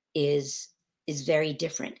is very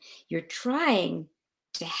different. You're trying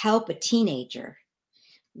to help a teenager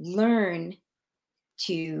learn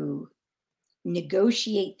to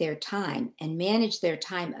negotiate their time and manage their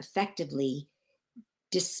time effectively,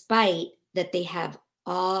 despite that they have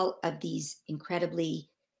all of these incredibly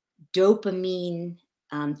dopamine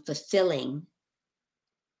fulfilling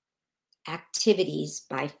activities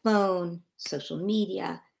by phone, social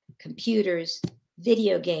media, computers,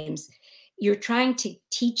 video games. You're trying to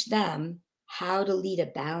teach them how to lead a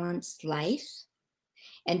balanced life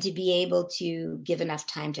and to be able to give enough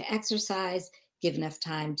time to exercise, give enough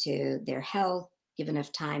time to their health, give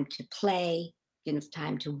enough time to play, give enough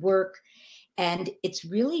time to work. And it's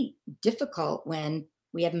really difficult when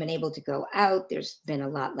we haven't been able to go out. There's been a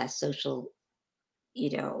lot less social,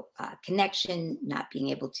 connection, not being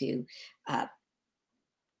able to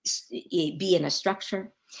be in a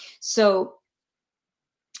structure. So,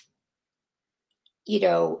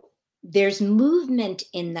 there's movement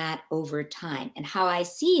in that over time. And how I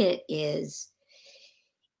see it is,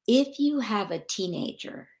 if you have a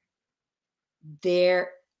teenager,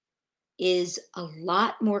 there is a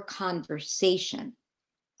lot more conversation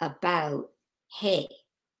about, hey,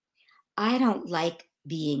 I don't like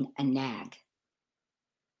being a nag.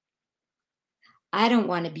 I don't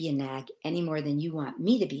want to be a nag any more than you want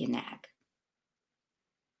me to be a nag.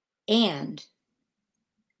 And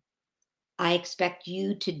I expect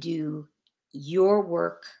you to do your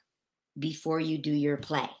work before you do your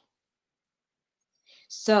play.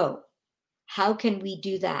 So, how can we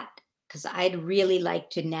do that? Because I'd really like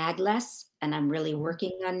to nag less, and I'm really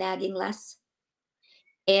working on nagging less.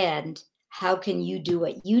 And how can you do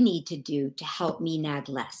what you need to do to help me nag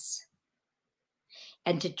less?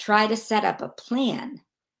 And to try to set up a plan,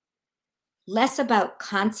 less about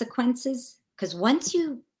consequences, because once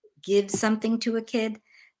you give something to a kid,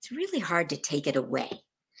 it's really hard to take it away.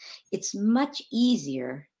 It's much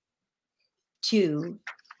easier to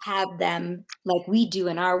have them, like we do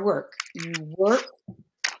in our work. You work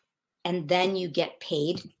and then you get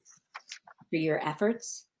paid for your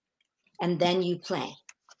efforts, and then you play.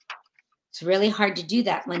 It's really hard to do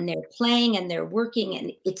that when they're playing and they're working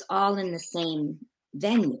and it's all in the same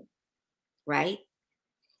venue, right?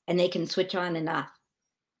 And they can switch on and off.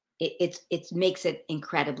 It makes it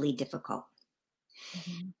incredibly difficult.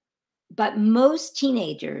 Mm-hmm. But most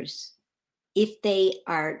teenagers, if they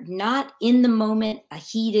are not in the moment,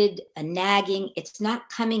 a nagging, it's not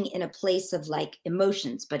coming in a place of like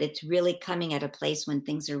emotions, but it's really coming at a place when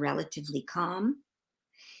things are relatively calm.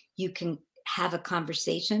 You can have a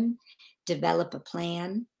conversation, develop a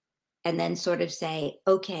plan, and then sort of say,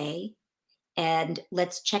 okay, and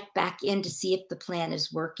let's check back in to see if the plan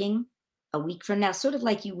is working a week from now, sort of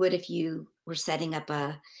like you would if you were setting up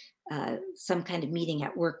some kind of meeting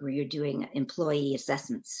at work where you're doing employee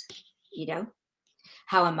assessments.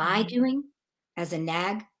 How am I doing as a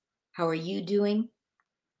nag? How are you doing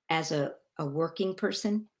as a working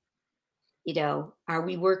person? Are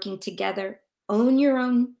we working together? Own your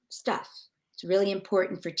own stuff. It's really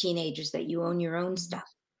important for teenagers that you own your own stuff,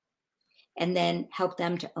 and then help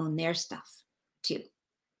them to own their stuff too.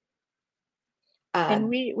 And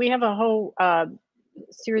we have a whole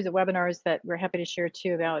series of webinars that we're happy to share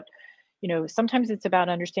too about, sometimes it's about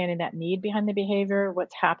understanding that need behind the behavior,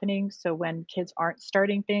 what's happening. So when kids aren't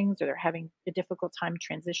starting things or they're having a difficult time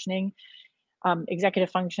transitioning,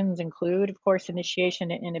 executive functions include, of course,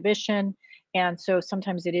 initiation and inhibition. And so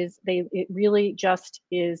sometimes it really just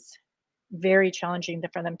is very challenging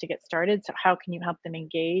for them to get started. So how can you help them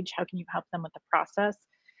engage? How can you help them with the process?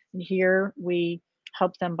 And here we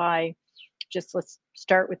help them by let's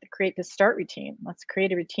start with create this start routine. Let's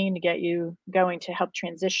create a routine to get you going to help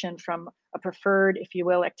transition from a preferred, if you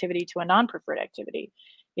will, activity to a non-preferred activity.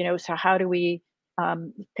 So how do we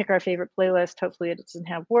pick our favorite playlist? Hopefully it doesn't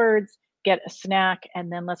have words, get a snack,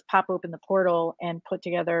 and then let's pop open the portal and put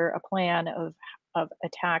together a plan of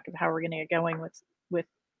attack of how we're going to get going with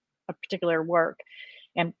a particular work.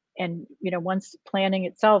 And once planning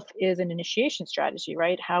itself is an initiation strategy,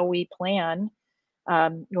 right? How we plan,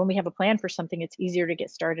 when we have a plan for something, it's easier to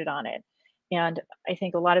get started on it. And I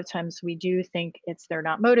think a lot of times we do think they're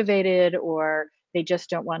not motivated, or they just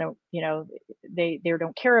don't want to, they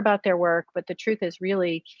don't care about their work. But the truth is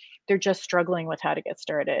really they're just struggling with how to get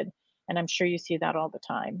started. And I'm sure you see that all the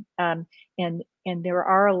time. And there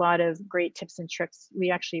are a lot of great tips and tricks.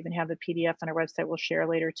 We actually even have a PDF on our website we'll share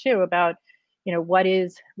later too about,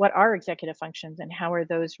 what are executive functions and how are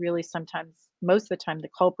those really sometimes, most of the time, the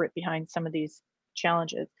culprit behind some of these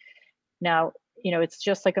challenges. Now, it's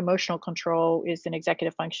just like emotional control is an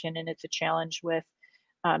executive function, and it's a challenge with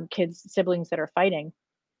siblings that are fighting.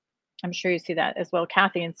 I'm sure you see that as well,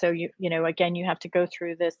 Cathi. And so again, you have to go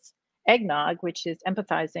through this eggnog, which is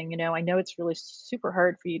empathizing. I know it's really super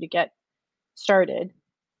hard for you to get started.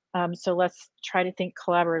 So let's try to think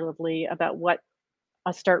collaboratively about what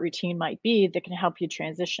a start routine might be that can help you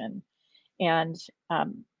transition. And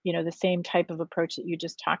the same type of approach that you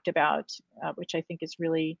just talked about, which I think is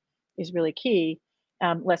really key.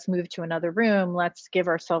 Let's move to another room. Let's give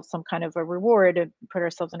ourselves some kind of a reward, and put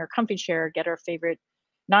ourselves in our comfy chair, get our favorite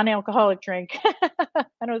non-alcoholic drink.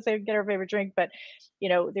 I don't say get our favorite drink, but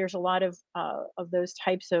there's a lot of those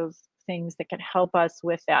types of things that can help us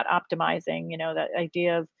with that optimizing. That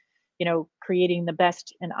idea of creating the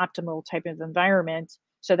best and optimal type of environment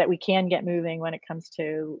so that we can get moving when it comes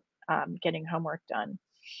to getting homework done.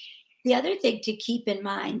 The other thing to keep in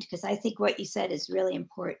mind, because I think what you said is really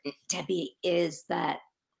important, Debbie, is that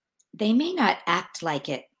they may not act like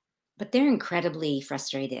it but they're incredibly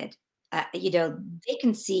frustrated. They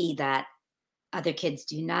can see that other kids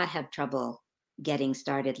do not have trouble getting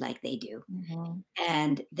started like they do. Mhm.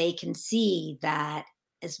 And they can see that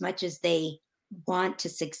as much as they want to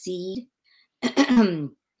succeed,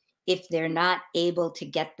 if they're not able to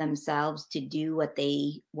get themselves to do what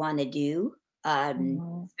they want to do,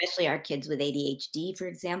 Mhm. especially our kids with ADHD, for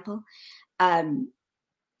example, um,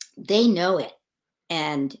 they know it.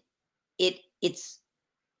 And it's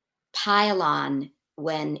pile on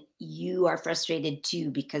when you are frustrated too,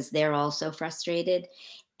 because they're also frustrated.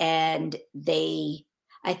 And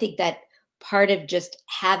I think that part of just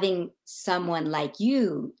having someone like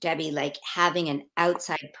you, Debbie, like having an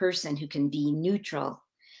outside person who can be neutral,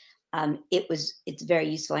 it's very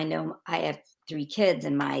useful. I know I have 3 kids,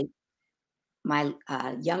 and my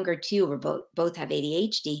younger two were both have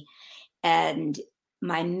ADHD, and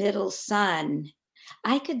my middle son,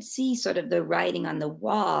 I could see sort of the writing on the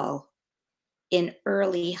wall in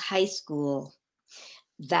early high school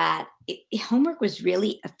that homework was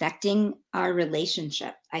really affecting our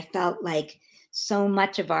relationship. I felt like so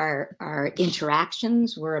much of our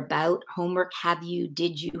interactions were about homework. Have you?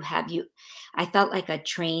 Did you? Have you? I felt like a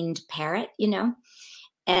trained parrot,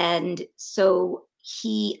 and so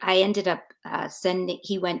I ended up sending.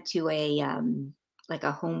 He went to a like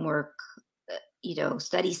a homework,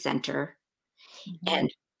 study center, Mhm.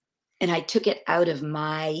 and I took it out of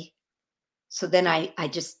my. So then I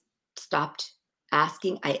just stopped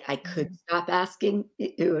asking. I could Mhm. stop asking.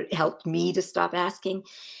 It helped me to stop asking.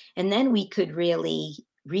 And then we could really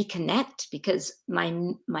reconnect, because my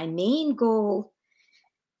main goal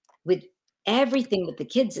with everything with the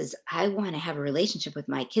kids is I want to have a relationship with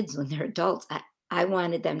my kids when they're adults. I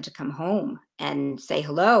wanted them to come home and say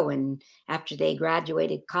hello. And after they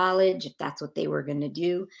graduated college, if that's what they were going to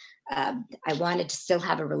do, I wanted to still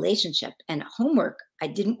have a relationship. And homework, I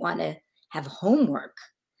didn't want to have homework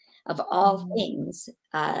of all Mhm. things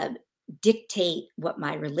dictate what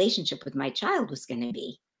my relationship with my child was going to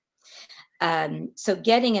be. So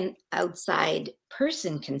getting an outside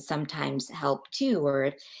person can sometimes help too,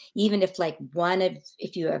 or even if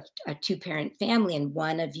you have a 2-parent family and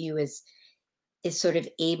one of you is sort of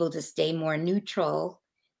able to stay more neutral,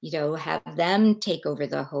 have them take over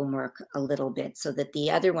the homework a little bit so that the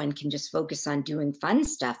other one can just focus on doing fun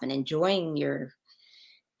stuff and enjoying your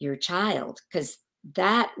child. Because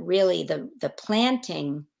that really, the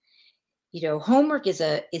planting, homework is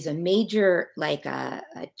a major, like a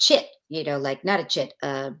chit, like not a chit,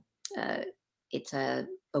 uh it's a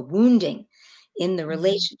wounding in the Mhm.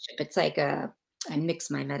 relationship. It's like I mix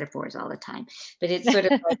my metaphors all the time, but it's sort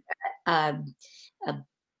of like a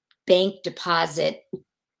bank deposit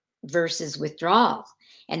versus withdrawal.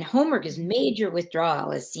 And homework is major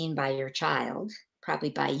withdrawal, as seen by your child,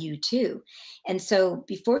 probably by you too. And so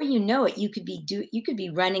before you know it, you could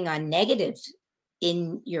be running on negative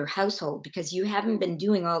in your household because you haven't been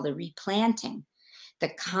doing all the replanting, the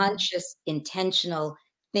Mhm. conscious, intentional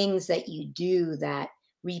things that you do that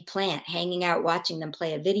replant, hanging out, watching them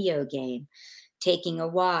play a video game, taking a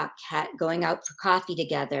walk, going out for coffee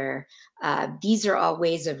together. These are all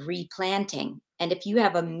ways of replanting. And if you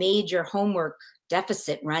have a major homework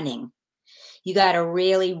deficit running, you got to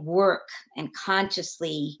really work and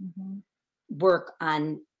consciously Mhm. work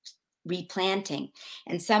on replanting.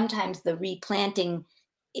 And sometimes the replanting,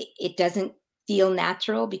 it doesn't feel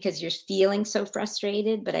natural because you're feeling so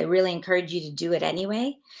frustrated, but I really encourage you to do it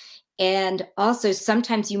anyway. And also,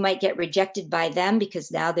 sometimes you might get rejected by them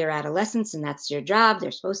because now they're adolescents and that's their job.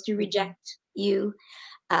 They're supposed to Mhm. reject you.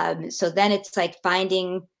 So then it's like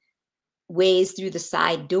finding ways through the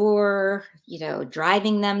side door,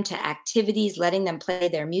 driving them to activities, letting them play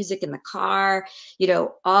their music in the car,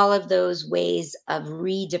 all of those ways of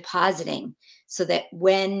redepositing, so that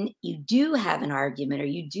when you do have an argument or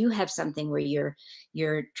you do have something where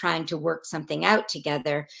you're trying to work something out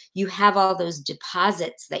together, you have all those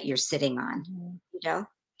deposits that you're sitting on, Mhm. you know?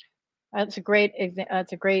 That's a great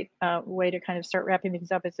way to kind of start wrapping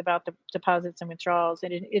things up. It's about the deposits and withdrawals,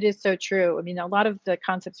 and it is so true. I mean, a lot of the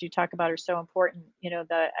concepts you talk about are so important.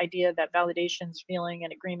 The idea that validations, feeling,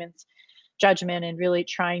 and agreements, judgment, and really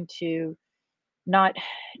trying to not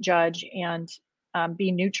judge and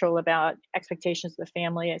be neutral about expectations of the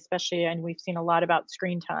family, especially. And we've seen a lot about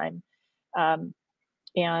screen time, um,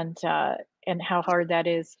 and how hard that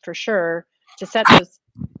is for sure to set those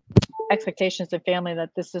expectations of family that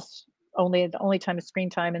this is only the only time is screen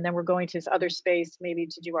time, and then we're going to this other space maybe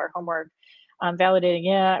to do our homework. Validating,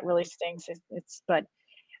 yeah, it really stinks. It's but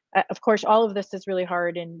of course, all of this is really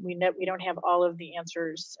hard, and we know we don't have all of the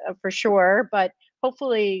answers for sure. But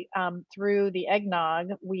hopefully, through the eggnog,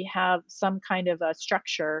 we have some kind of a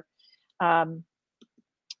structure and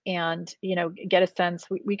get a sense.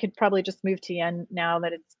 We could probably just move to the end now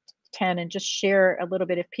that it's 10 and just share a little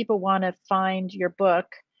bit. If people want to find your book,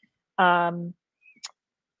 um,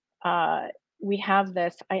 we have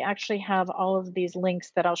this. I actually have all of these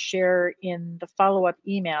links that I'll share in the follow-up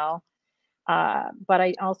email. But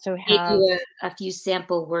I also Gave have you a few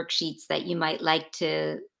sample worksheets that you might like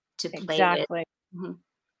to play with. exactly. Mhm.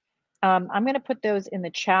 I'm going to put those in the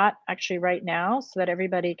chat actually right now so that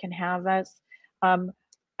everybody can have this.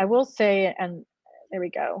 I will say, and there we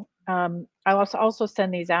go. I also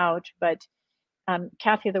send these out, but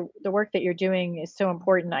Cathi, the work that you're doing is so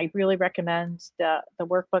important. I really recommend the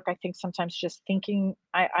workbook. I think sometimes just thinking,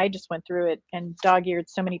 I just went through it and dog-eared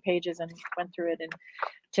so many pages and went through it,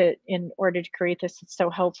 and in order to create this, it's so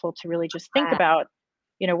helpful to really just think Wow. about,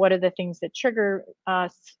 what are the things that trigger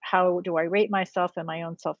us? How do I rate myself and my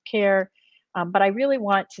own self-care? But I really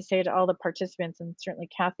want to say to all the participants, and certainly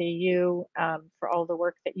Cathi, you, for all the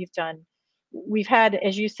work that you've done. We've had,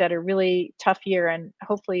 as you said, a really tough year, and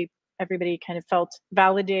hopefully everybody kind of felt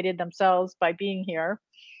validated themselves by being here.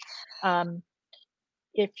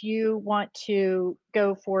 If you want to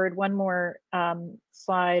go forward one more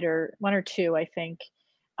slide, or one or two, I think.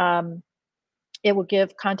 Um, it will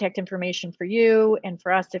give contact information for you and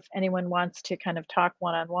for us if anyone wants to kind of talk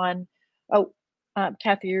one-on-one. Oh,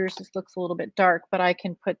 Cathi, yours just looks a little bit dark, but I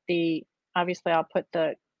can put obviously I'll put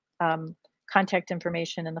the contact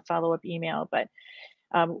information in the follow-up email, but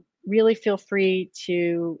really feel free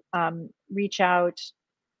to reach out,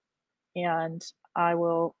 and I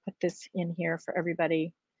will put this in here for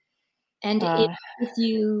everybody. And Uh,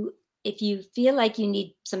 if you feel like you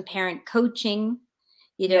need some parent coaching,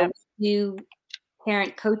 yeah. we do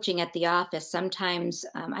parent coaching at the office. Sometimes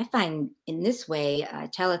I find in this way,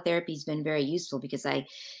 teletherapy has been very useful because I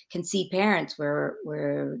can see parents where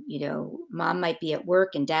mom might be at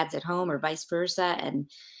work and dad's at home, or vice versa, and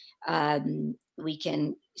we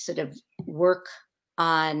can sort of work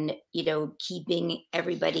on keeping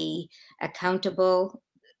everybody accountable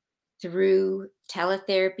through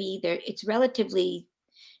teletherapy. It's relatively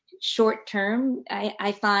short term.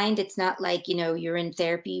 I find it's not like you're in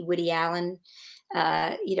therapy, Woody Allen,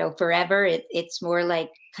 forever. It's more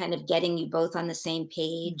like kind of getting you both on the same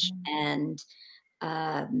page, Mhm.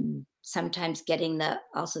 and sometimes getting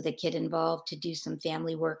also the kid involved to do some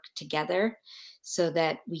family work together, so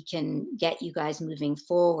that we can get you guys moving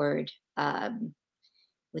forward,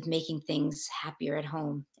 with making things happier at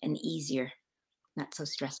home and easier, not so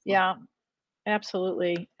stressful. Yeah,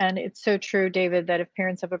 absolutely. And it's so true, David, that if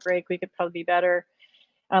parents have a break, we could probably be better.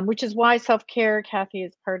 Which is why self-care, Cathi,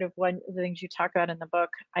 is part of one of the things you talk about in the book.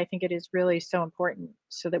 I think it is really so important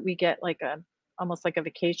so that we get like almost like a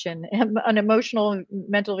vacation, an emotional,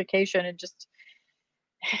 mental vacation, and just,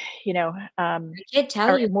 you know, um, I can't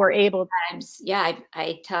tell are you more able. times. Yeah,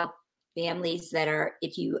 I tell families that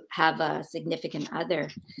if you have a significant other,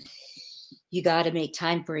 you got to make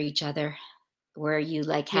time for each other, where you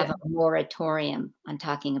like have Yeah. a moratorium on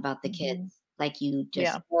talking about the kids. Mhm. Like you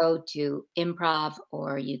just Yeah. go to improv,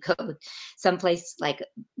 or you go someplace like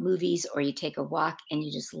movies, or you take a walk and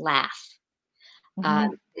you just laugh,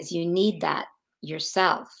 Mhm. because you need that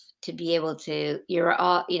yourself to be able to. You're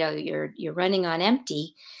all you're running on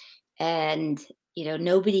empty, and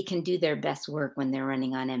nobody can do their best work when they're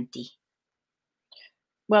running on empty.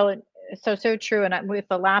 Well, so true. And with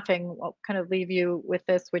the laughing, I'll kind of leave you with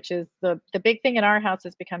this, which is the big thing in our house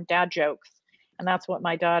has become dad jokes, and that's what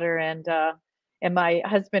my daughter and my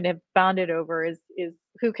husband have bonded over is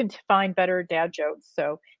who can find better dad jokes.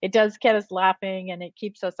 So it does get us laughing, and it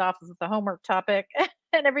keeps us off of the homework topic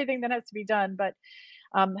and everything that has to be done. But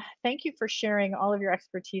thank you for sharing all of your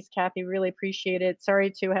expertise, Cathi. Really appreciate it.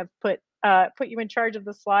 Sorry to have put you in charge of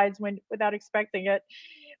the slides without expecting it,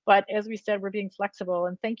 but as we said, we're being flexible.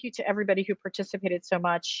 And thank you to everybody who participated so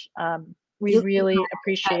much. We You keep really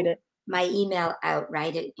appreciate it. my email out,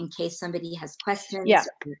 right, in case somebody has Yeah, questions.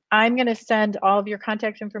 I'm going to send all of your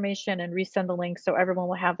contact information and resend the link so everyone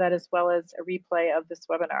will have that, as well as a replay of this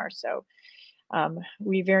webinar. So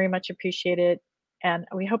we very much appreciate it. And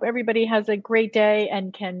we hope everybody has a great day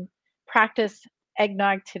and can practice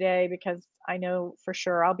eggnog today, because I know for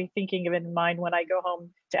sure I'll be thinking of it in mind when I go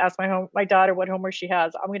home to ask my daughter what homework she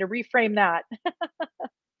has. I'm going to reframe that.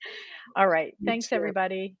 All right. You Thanks, too.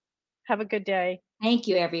 everybody. Have a good day. Thank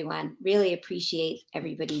you, everyone. Really appreciate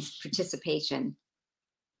everybody's participation.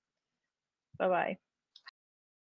 Bye bye.